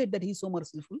 appreciate that he's so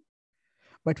merciful,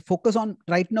 but focus on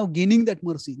right now gaining that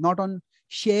mercy, not on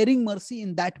sharing mercy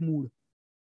in that mood.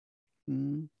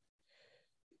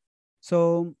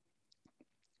 So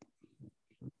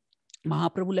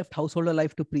Mahaprabhu left householder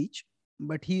life to preach,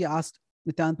 but he asked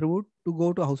Nityananda Prabhu to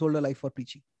go to householder life for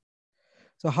preaching.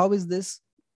 So how is this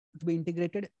to be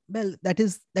integrated? Well, that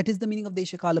is the meaning of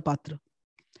Deshakala Patra,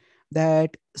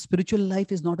 that spiritual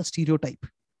life is not a stereotype.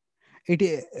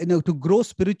 To grow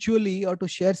spiritually or to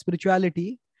share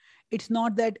spirituality, it's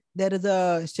not that there is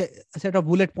a set of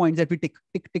bullet points that we tick,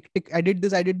 tick, tick, tick. I did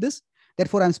this,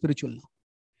 therefore I'm spiritual now.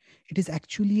 It is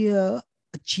actually a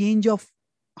change of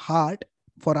heart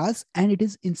for us, and it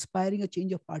is inspiring a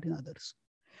change of heart in others.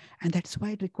 And that's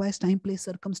why it requires time, place,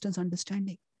 circumstance,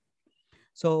 understanding.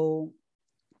 So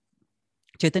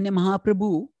Chaitanya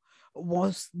Mahaprabhu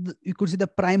was, you could say, the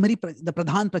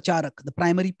Pradhan Pracharak, the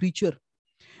primary preacher.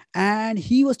 And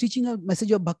he was teaching a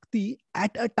message of bhakti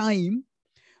at a time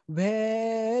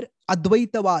where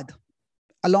Advaitavad,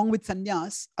 along with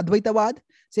sannyas, Advaitavad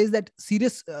says that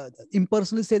serious,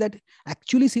 impersonalists say that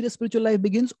actually serious spiritual life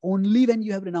begins only when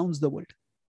you have renounced the world.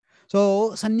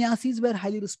 So sannyasis were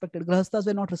highly respected. Grahasthas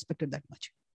were not respected that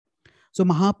much. So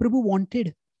Mahaprabhu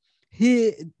wanted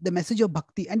the message of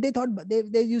bhakti, and they thought,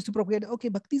 they used to propagate, okay,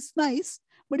 bhakti is nice,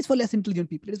 but it's for less intelligent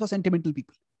people. It is for sentimental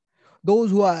people.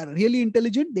 Those who are really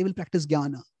intelligent, they will practice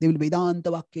jnana. They will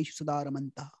Vedanta Vakyeshu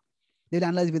Sadaramanta. They will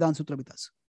analyze Vedanta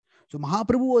Sutravitas. So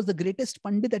Mahaprabhu was the greatest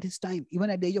Pandit at his time. Even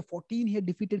at the age of 14, he had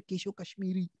defeated Keshav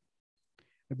Kashmiri.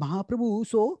 But Mahaprabhu,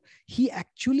 so he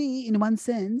actually, in one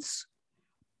sense,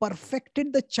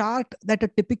 perfected the chart that a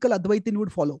typical Advaitin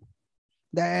would follow.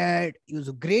 That he was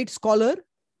a great scholar,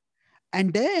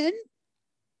 and then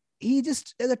he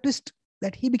just, there's a twist,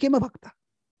 that he became a bhakta.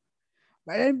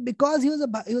 But because he was a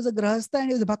grahastha and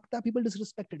he was a bhakta, people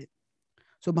disrespected him.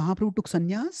 So Mahaprabhu took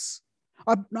sannyas,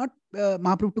 or not,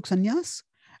 Mahaprabhu took sannyas,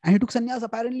 and he took sannyas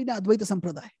apparently in Advaita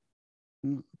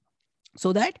Sampradaya,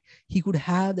 so that he could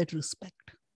have that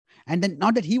respect. And then,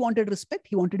 not that he wanted respect,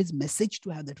 he wanted his message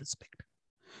to have that respect.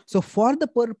 So for the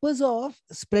purpose of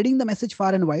spreading the message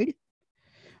far and wide,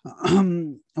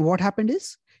 what happened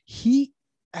is, he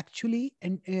actually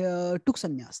took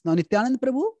sannyas. Now Nityananda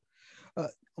Prabhu,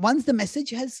 once the message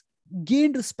has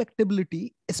gained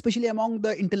respectability, especially among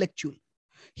the intellectual,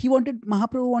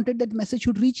 Mahaprabhu wanted that message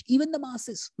should reach even the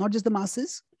masses, not just the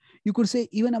masses. You could say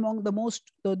even among the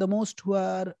most who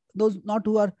are, those not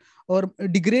who are, or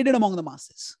degraded among the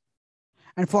masses.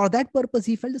 And for that purpose,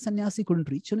 he felt the sannyasi couldn't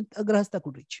reach, so a grahastha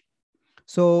could reach.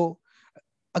 So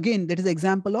again, that is an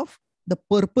example of the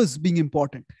purpose being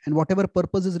important, and whatever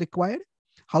purpose is required,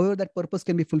 however that purpose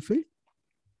can be fulfilled.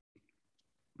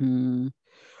 The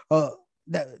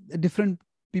different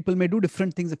people may do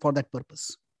different things for that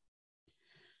purpose.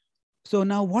 So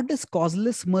now, what does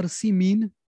causeless mercy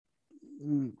mean?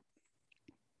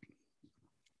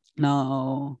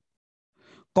 Now,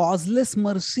 causeless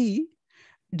mercy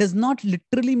does not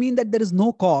literally mean that there is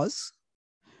no cause.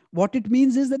 What it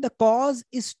means is that the cause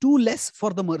is too less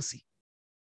for the mercy.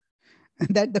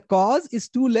 That the cause is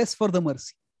too less for the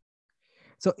mercy.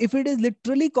 So if it is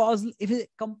literally causeless, if it is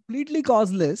completely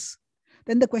causeless,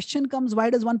 then the question comes, why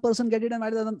does one person get it and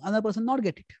why does another person not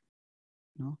get it?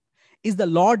 No. Is the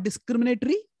Lord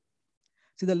discriminatory?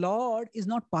 See, the Lord is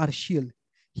not partial.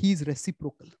 He is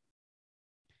reciprocal.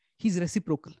 He is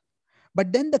reciprocal.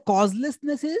 But then the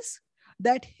causelessness is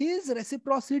that his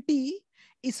reciprocity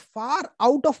is far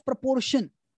out of proportion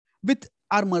with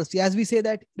our mercy. As we say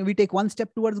that we take one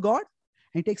step towards God,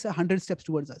 and he takes 100 steps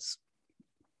towards us.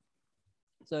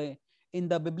 So in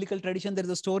the biblical tradition, there is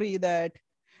a story that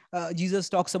Jesus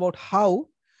talks about how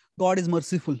God is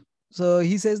merciful. So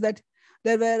he says that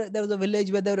there was a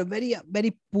village where there were very,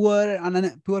 very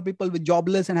poor people with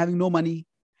jobless and having no money.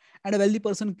 And a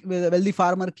wealthy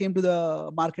farmer came to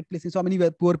the marketplace. He saw many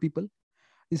poor people,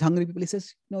 these hungry people. He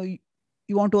says, no, you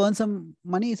want to earn some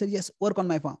money? He said, yes, work on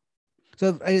my farm.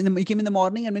 So he came in the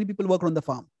morning and many people worked on the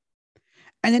farm.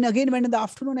 And then again went in the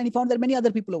afternoon and he found there are many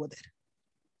other people over there.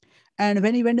 And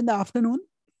when he went in the afternoon,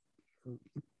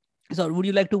 so would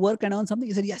you like to work and earn something?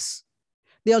 He said, yes.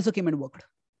 They also came and worked.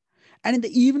 And in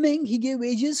the evening, he gave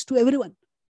wages to everyone.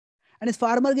 And his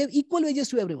farmer gave equal wages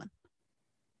to everyone.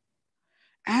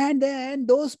 And then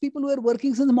those people who were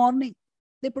working since morning,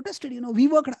 they protested, we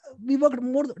worked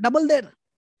more, double there.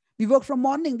 We worked from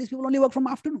morning. These people only work from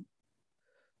afternoon.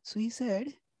 So he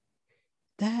said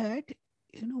that,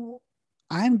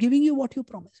 I am giving you what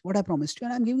I promised you,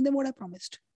 and I'm giving them what I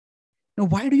promised. Now,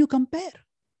 why do you compare?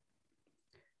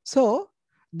 So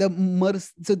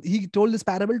he told this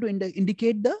parable to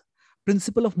indicate the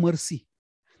principle of mercy.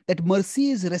 That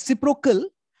mercy is reciprocal,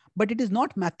 but it is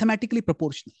not mathematically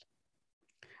proportional.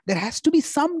 There has to be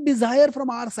some desire from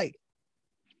our side.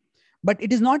 But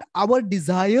it is not our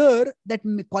desire that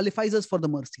qualifies us for the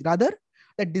mercy. Rather,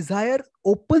 that desire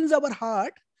opens our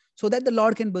heart so that the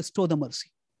Lord can bestow the mercy.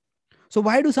 So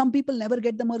why do some people never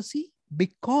get the mercy?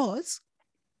 Because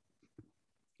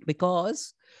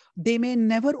they may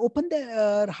never open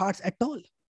their hearts at all.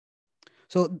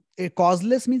 So a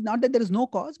causeless means not that there is no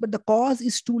cause, but the cause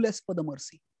is too less for the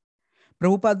mercy.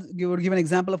 Prabhupada would give an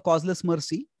example of causeless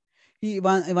mercy.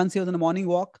 Once he was on a morning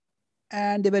walk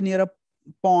and they were near a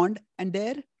pond, and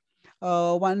there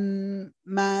one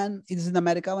man, this is in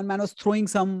America, one man was throwing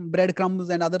some breadcrumbs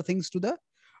and other things to the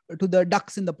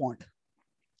ducks in the pond.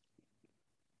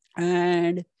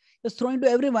 And he was throwing to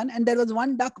everyone, and there was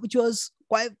one duck which was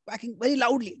quacking very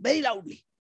loudly, very loudly.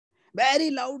 very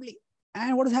loudly.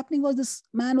 And what was happening was this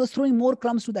man was throwing more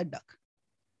crumbs to that duck.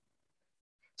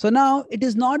 So now it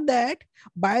is not that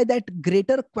by that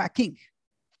greater quacking,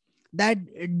 that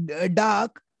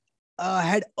duck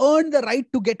had earned the right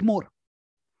to get more.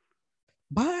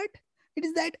 But it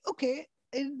is that, okay,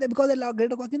 because the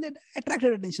greater quacking that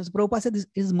attracted attention. So Prabhupada said this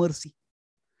is mercy.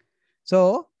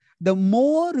 So the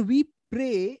more we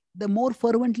pray, the more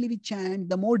fervently we chant,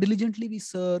 the more diligently we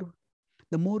serve,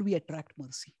 the more we attract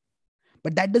mercy.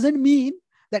 But that doesn't mean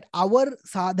that our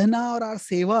sadhana or our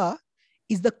seva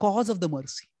is the cause of the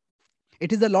mercy.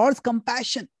 It is the Lord's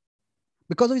compassion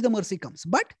because of which the mercy comes.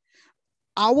 But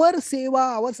our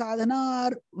seva, our sadhana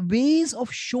are ways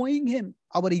of showing him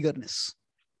our eagerness.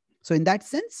 So in that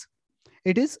sense,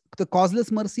 it is the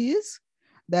causeless mercy is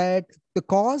that the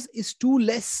cause is too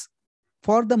less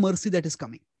for the mercy that is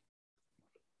coming.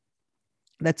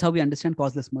 That's how we understand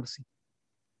causeless mercy.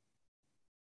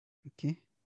 Okay.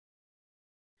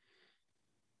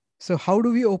 So how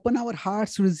do we open our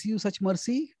hearts to receive such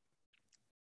mercy?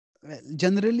 Well,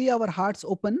 generally, our hearts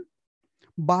open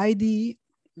by the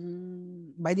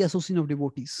association of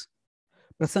devotees.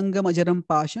 Prasangam ajaram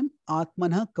pasham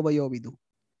atmanah kavayo vidu.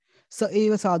 Sa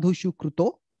eva sadhushu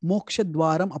kruto moksha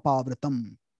dwaram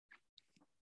apavratam.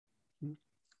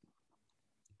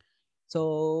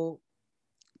 So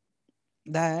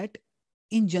that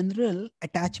in general,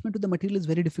 attachment to the material is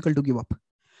very difficult to give up.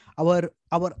 Our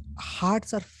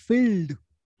hearts are filled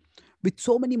with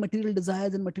so many material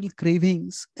desires and material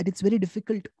cravings that it's very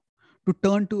difficult to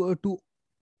turn to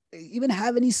even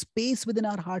have any space within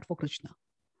our heart for Krishna.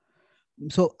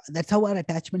 So that's how our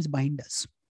attachments bind us.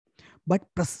 But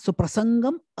so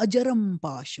prasangam ajaram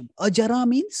pasham. Ajara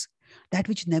means that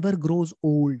which never grows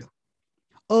old.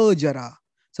 Ajara.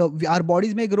 So our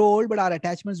bodies may grow old, but our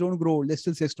attachments don't grow old. They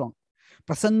still stay strong.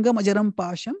 Prasangam ajaram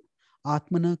pasham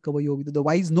atmana kavayo vidu. The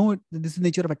wise know that this is the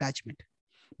nature of attachment.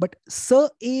 But sa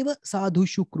eva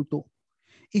sadhushu kruto.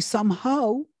 If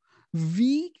somehow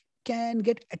we can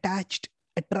get attracted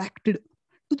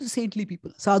to the saintly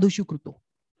people, sadhushu kruto,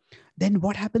 then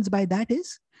what happens by that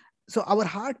is, so our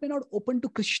heart may not open to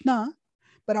Krishna,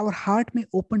 but our heart may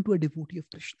open to a devotee of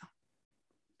Krishna.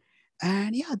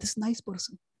 And yeah, this nice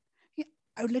person. Yeah,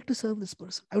 I would like to serve this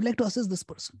person. I would like to assist this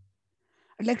person.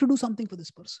 I'd like to do something for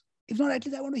this person. If not, at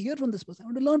least I want to hear from this person. I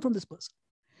want to learn from this person.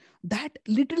 That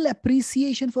little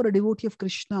appreciation for a devotee of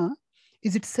Krishna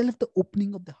is itself the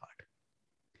opening of the heart.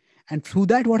 And through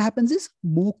that, what happens is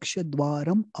moksha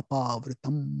dwaram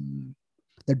apavratam.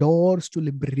 The doors to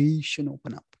liberation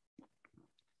open up.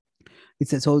 It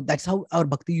says, so that's how our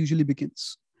bhakti usually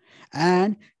begins.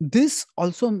 And this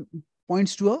also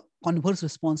points to a converse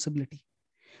responsibility.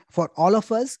 For all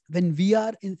of us, when we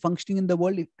are functioning in the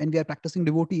world, when we are practicing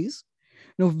devotees,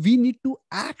 we need to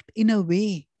act in a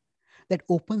way that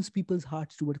opens people's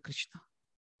hearts toward Krishna.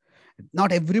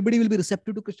 Not everybody will be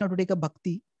receptive to Krishna to take a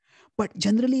bhakti, but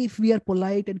generally if we are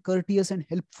polite and courteous and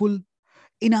helpful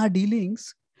in our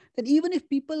dealings, then even if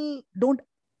people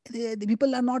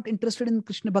are not interested in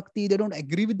Krishna bhakti, they don't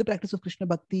agree with the practice of Krishna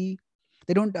bhakti,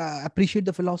 they don't appreciate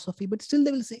the philosophy, but still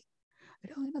they will say,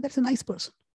 that's a nice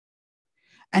person.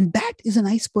 And that is a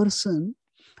nice person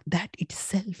that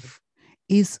itself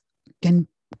can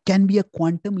be a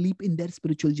quantum leap in their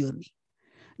spiritual journey.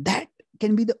 That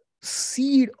can be the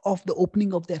seed of the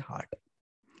opening of their heart.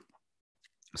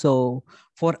 So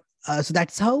so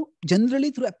that's how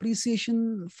generally through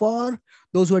appreciation for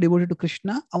those who are devoted to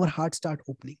Krishna, our hearts start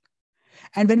opening.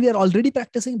 And when we are already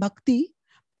practicing bhakti,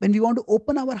 when we want to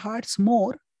open our hearts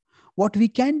more, what we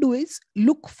can do is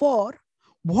look for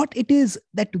what it is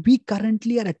that we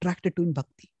currently are attracted to in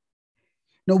bhakti.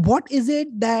 Now, what is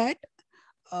it that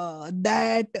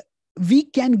we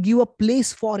can give a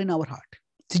place for in our heart?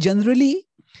 So generally,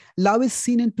 love is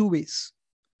seen in two ways.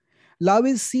 Love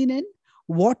is seen in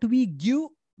what we give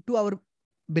to our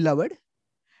beloved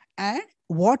and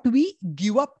what we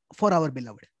give up for our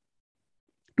beloved.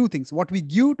 Two things, what we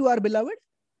give to our beloved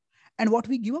and what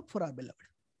we give up for our beloved.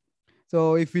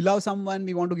 So if we love someone,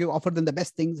 we want to offer them the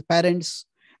best things. Parents,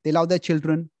 they love their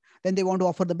children. Then they want to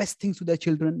offer the best things to their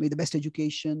children, with the best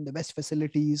education, the best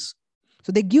facilities.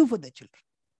 So they give for their children.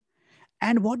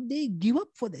 And what they give up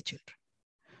for their children.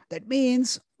 That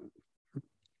means,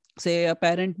 say a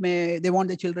parent they want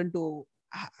their children to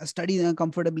study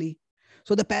comfortably.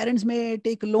 So the parents may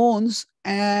take loans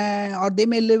or they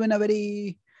may live in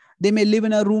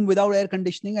a room without air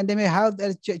conditioning, and they may have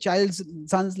their child's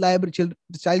son's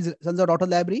or daughter's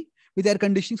library with air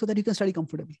conditioning so that you can study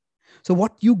comfortably. So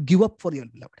what you give up for your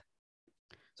beloved.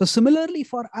 So similarly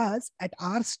for us at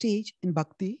our stage in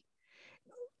bhakti,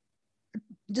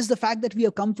 just the fact that we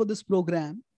have come for this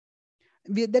program,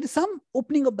 there is some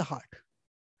opening of the heart.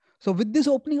 So with this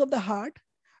opening of the heart,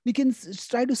 we can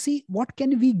try to see what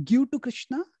can we give to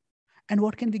Krishna and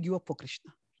what can we give up for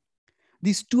Krishna.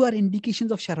 These two are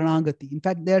indications of Sharanagati. In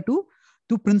fact, there are two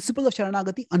principles of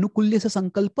Sharanagati: Anukulyasya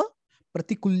sankalpa,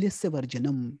 Pratikulyasya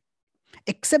varjanam.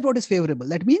 Accept what is favorable.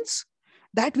 That means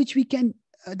that which we can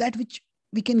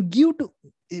give to,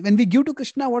 when we give to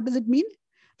Krishna, what does it mean?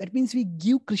 That means we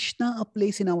give Krishna a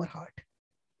place in our heart.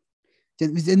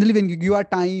 Generally, when we give our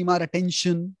time, our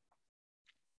attention,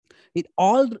 in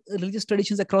all religious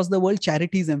traditions across the world,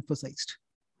 charity is emphasized.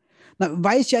 Now,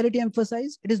 why is charity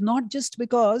emphasized? It is not just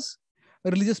because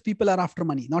religious people are after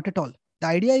money. Not at all. The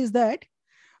idea is that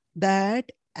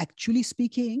actually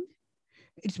speaking,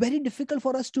 it's very difficult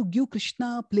for us to give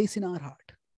Krishna a place in our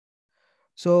heart.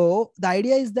 So the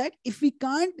idea is that if we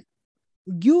can't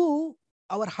give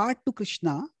our heart to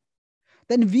Krishna,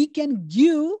 then we can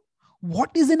give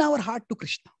what is in our heart to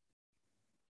Krishna.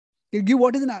 We give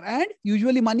what is in our heart, and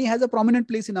usually money has a prominent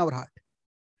place in our heart.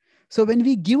 So when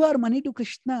we give our money to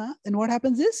Krishna, then what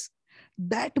happens is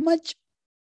that much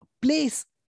place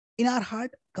in our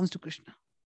heart comes to Krishna.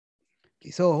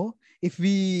 Okay, so if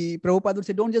Prabhupada would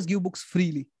say, don't just give books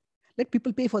freely. Let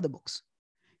people pay for the books.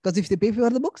 Because if they pay for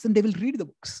the books, then they will read the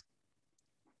books.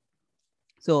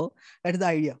 So that is the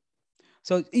idea.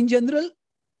 So in general,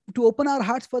 to open our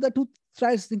hearts further, to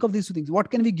try to think of these two things. What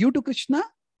can we give to Krishna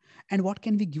and what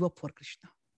can we give up for Krishna?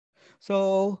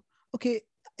 So, okay,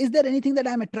 is there anything that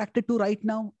I'm attracted to right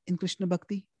now in Krishna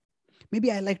Bhakti?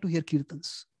 Maybe I like to hear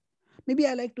kirtans. Maybe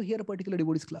I like to hear a particular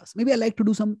devotee's class. Maybe I like to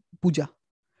do some puja.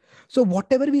 So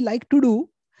whatever we like to do,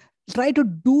 try to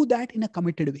do that in a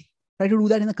committed way. Try to do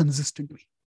that in a consistent way.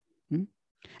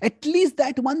 At least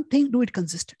that one thing, do it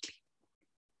consistently.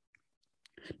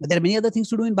 But there are many other things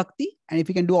to do in bhakti, and if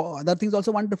you can do other things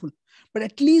also, wonderful. But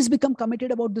at least become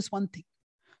committed about this one thing.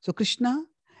 So Krishna,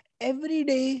 every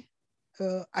day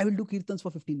I will do kirtans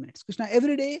for 15 minutes. Krishna,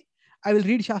 every day I will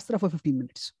read Shastra for 15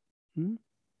 minutes.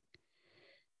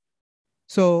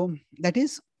 So that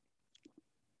is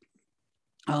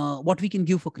what we can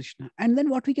give for Krishna. And then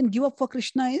what we can give up for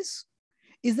Krishna is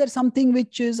there something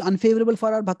which is unfavorable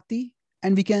for our bhakti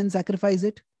and we can sacrifice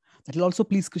it? That will also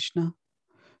please Krishna.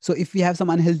 So if we have some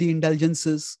unhealthy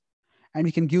indulgences and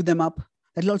we can give them up,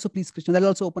 that will also please Krishna. That will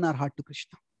also open our heart to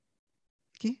Krishna.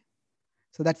 Okay.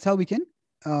 So that's how we can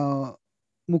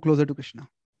move closer to Krishna.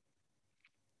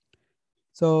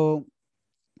 So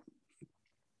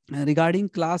regarding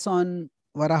class on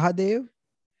Varahadev,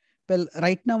 well,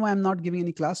 right now I'm not giving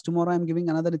any class. Tomorrow I'm giving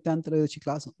another Nityananda Trayodashi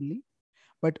class only.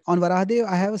 But on Varahadev,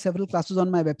 I have several classes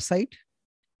on my website.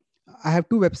 I have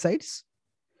two websites.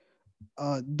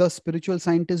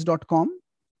 thespiritualscientist.com,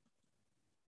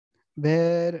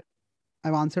 where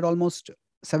I've answered almost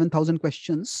 7,000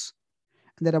 questions.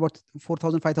 And there are about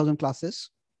 4,000, 5,000 classes,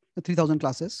 3,000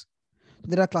 classes.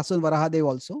 There are classes on Varahadev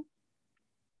also.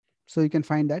 So you can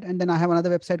find that. And then I have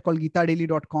another website called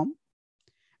GitaDaily.com,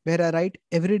 where I write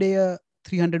every day a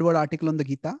 300-word article on the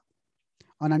Gita,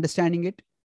 on understanding it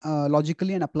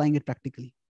logically and applying it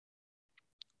practically.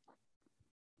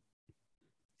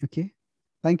 Okay.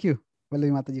 Thank you,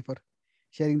 Vallavi Mataji, for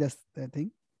sharing this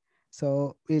thing.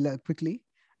 So we'll quickly.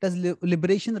 Does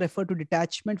liberation refer to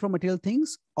detachment from material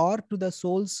things or to the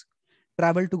soul's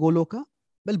travel to Goloka?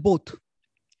 Well, both.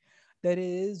 There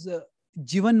is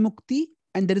Jivan Mukti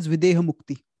and there is Videha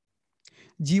Mukti.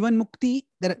 Jivan Mukti,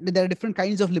 there are different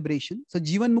kinds of liberation. So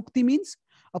Jivan Mukti means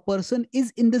a person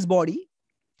is in this body,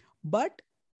 but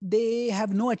they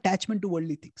have no attachment to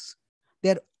worldly things.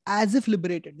 They are as if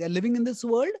liberated. They are living in this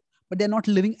world, but they're not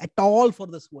living at all for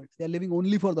this world. They're living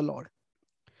only for the Lord.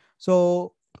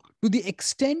 So to the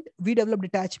extent we develop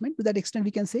detachment, to that extent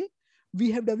we can say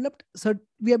we have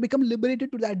become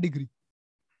liberated to that degree.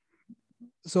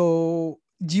 So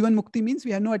Jivan Mukti means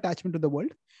we have no attachment to the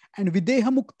world. And Videha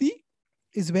Mukti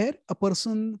is where a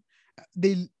person,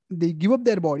 they give up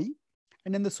their body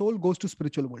and then the soul goes to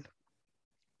spiritual world.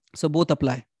 So both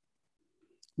apply.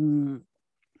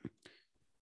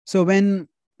 So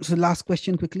last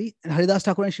question quickly. Haridas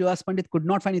Thakur and Srivas Pandit could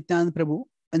not find Nityananda Prabhu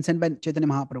when sent by Chaitanya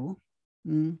Mahaprabhu.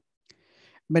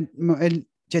 But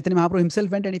Chaitanya Mahaprabhu himself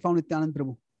went and he found Nityananda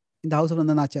Prabhu in the house of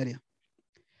Nandanacharya.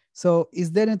 So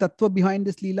is there a tattva behind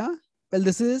this Leela? Well,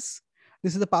 this is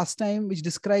a pastime which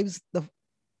describes the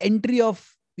entry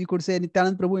of, we could say,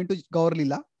 Nityananda Prabhu into Gaur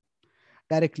Leela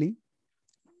directly.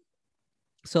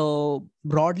 So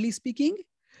broadly speaking,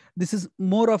 this is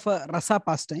more of a rasa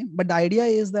pastime, but the idea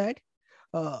is that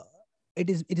it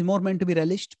is more meant to be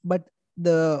relished. But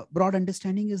the broad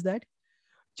understanding is that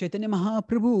Chaitanya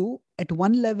Mahaprabhu at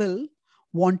one level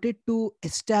wanted to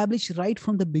establish right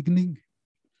from the beginning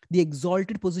the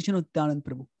exalted position of Nityananda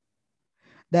Prabhu.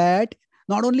 That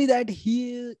not only that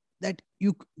you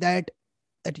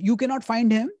cannot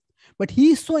find him, but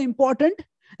he is so important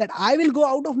that I will go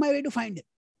out of my way to find him.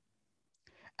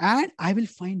 And I will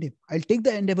find him. I'll take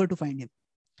the endeavor to find him.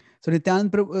 So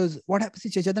Nityananda Prabhu, what happens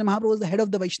is Chaitanya Mahaprabhu was the head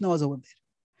of the Vaishnavas over there.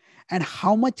 And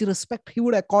how much respect he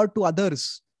would accord to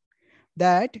others,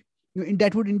 that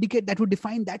would indicate, that would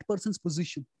define that person's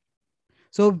position.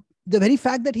 So the very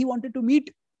fact that he wanted to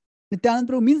meet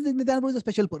Nityananda Prabhu means that Nityananda Prabhu is a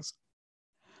special person.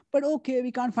 But okay,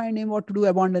 we can't find him, what to do,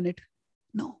 abandon it?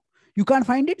 No, you can't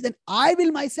find it, then I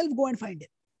will myself go and find it.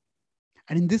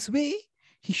 And in this way,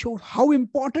 he showed how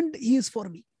important he is for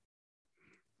me.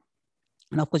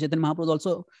 And of course, Chaitanya Mahaprabhu was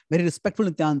also very respectful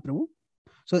of Nityananda Prabhu.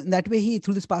 So in that way,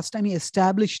 through this pastime, he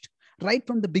established right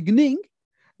from the beginning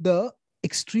the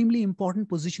extremely important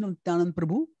position of Nityananda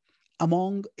Prabhu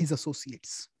among his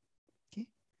associates. Okay.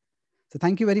 So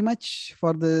thank you very much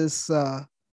for this a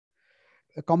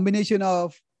combination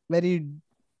of very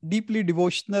deeply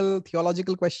devotional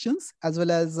theological questions as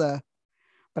well as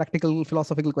practical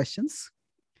philosophical questions.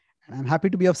 And I'm happy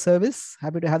to be of service,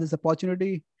 happy to have this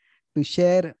opportunity to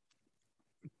share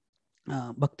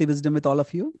bhakti wisdom with all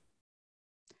of you.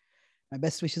 My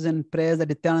best wishes and prayers that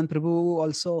Nityananda Prabhu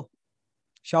also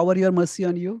shower your mercy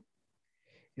on you.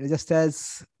 Just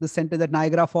as the center that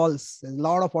Niagara Falls, there's a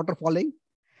lot of water falling.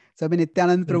 So in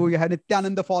Nityananda Prabhu, you have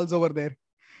Nityananda Falls over there.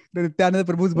 The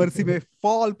Nityananda Prabhu's mercy may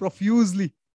fall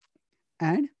profusely.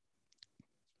 And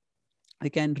we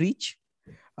can reach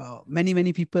many,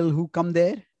 many people who come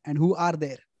there and who are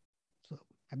there. So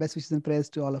my best wishes and prayers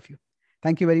to all of you.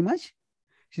 Thank you very much.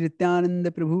 Shri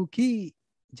Nityananda Prabhu ki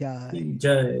jai.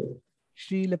 Jai.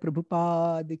 Srila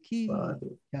Prabhupada ki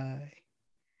jai.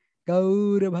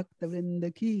 Gaur Bhakta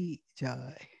Vrinda ki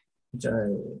jai. Jai.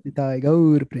 Nitai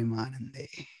Gaur Premanande.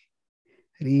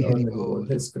 Hari Hari Bol.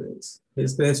 His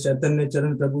Grace Chaitanya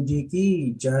Charan Prabhu ji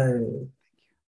ki jai.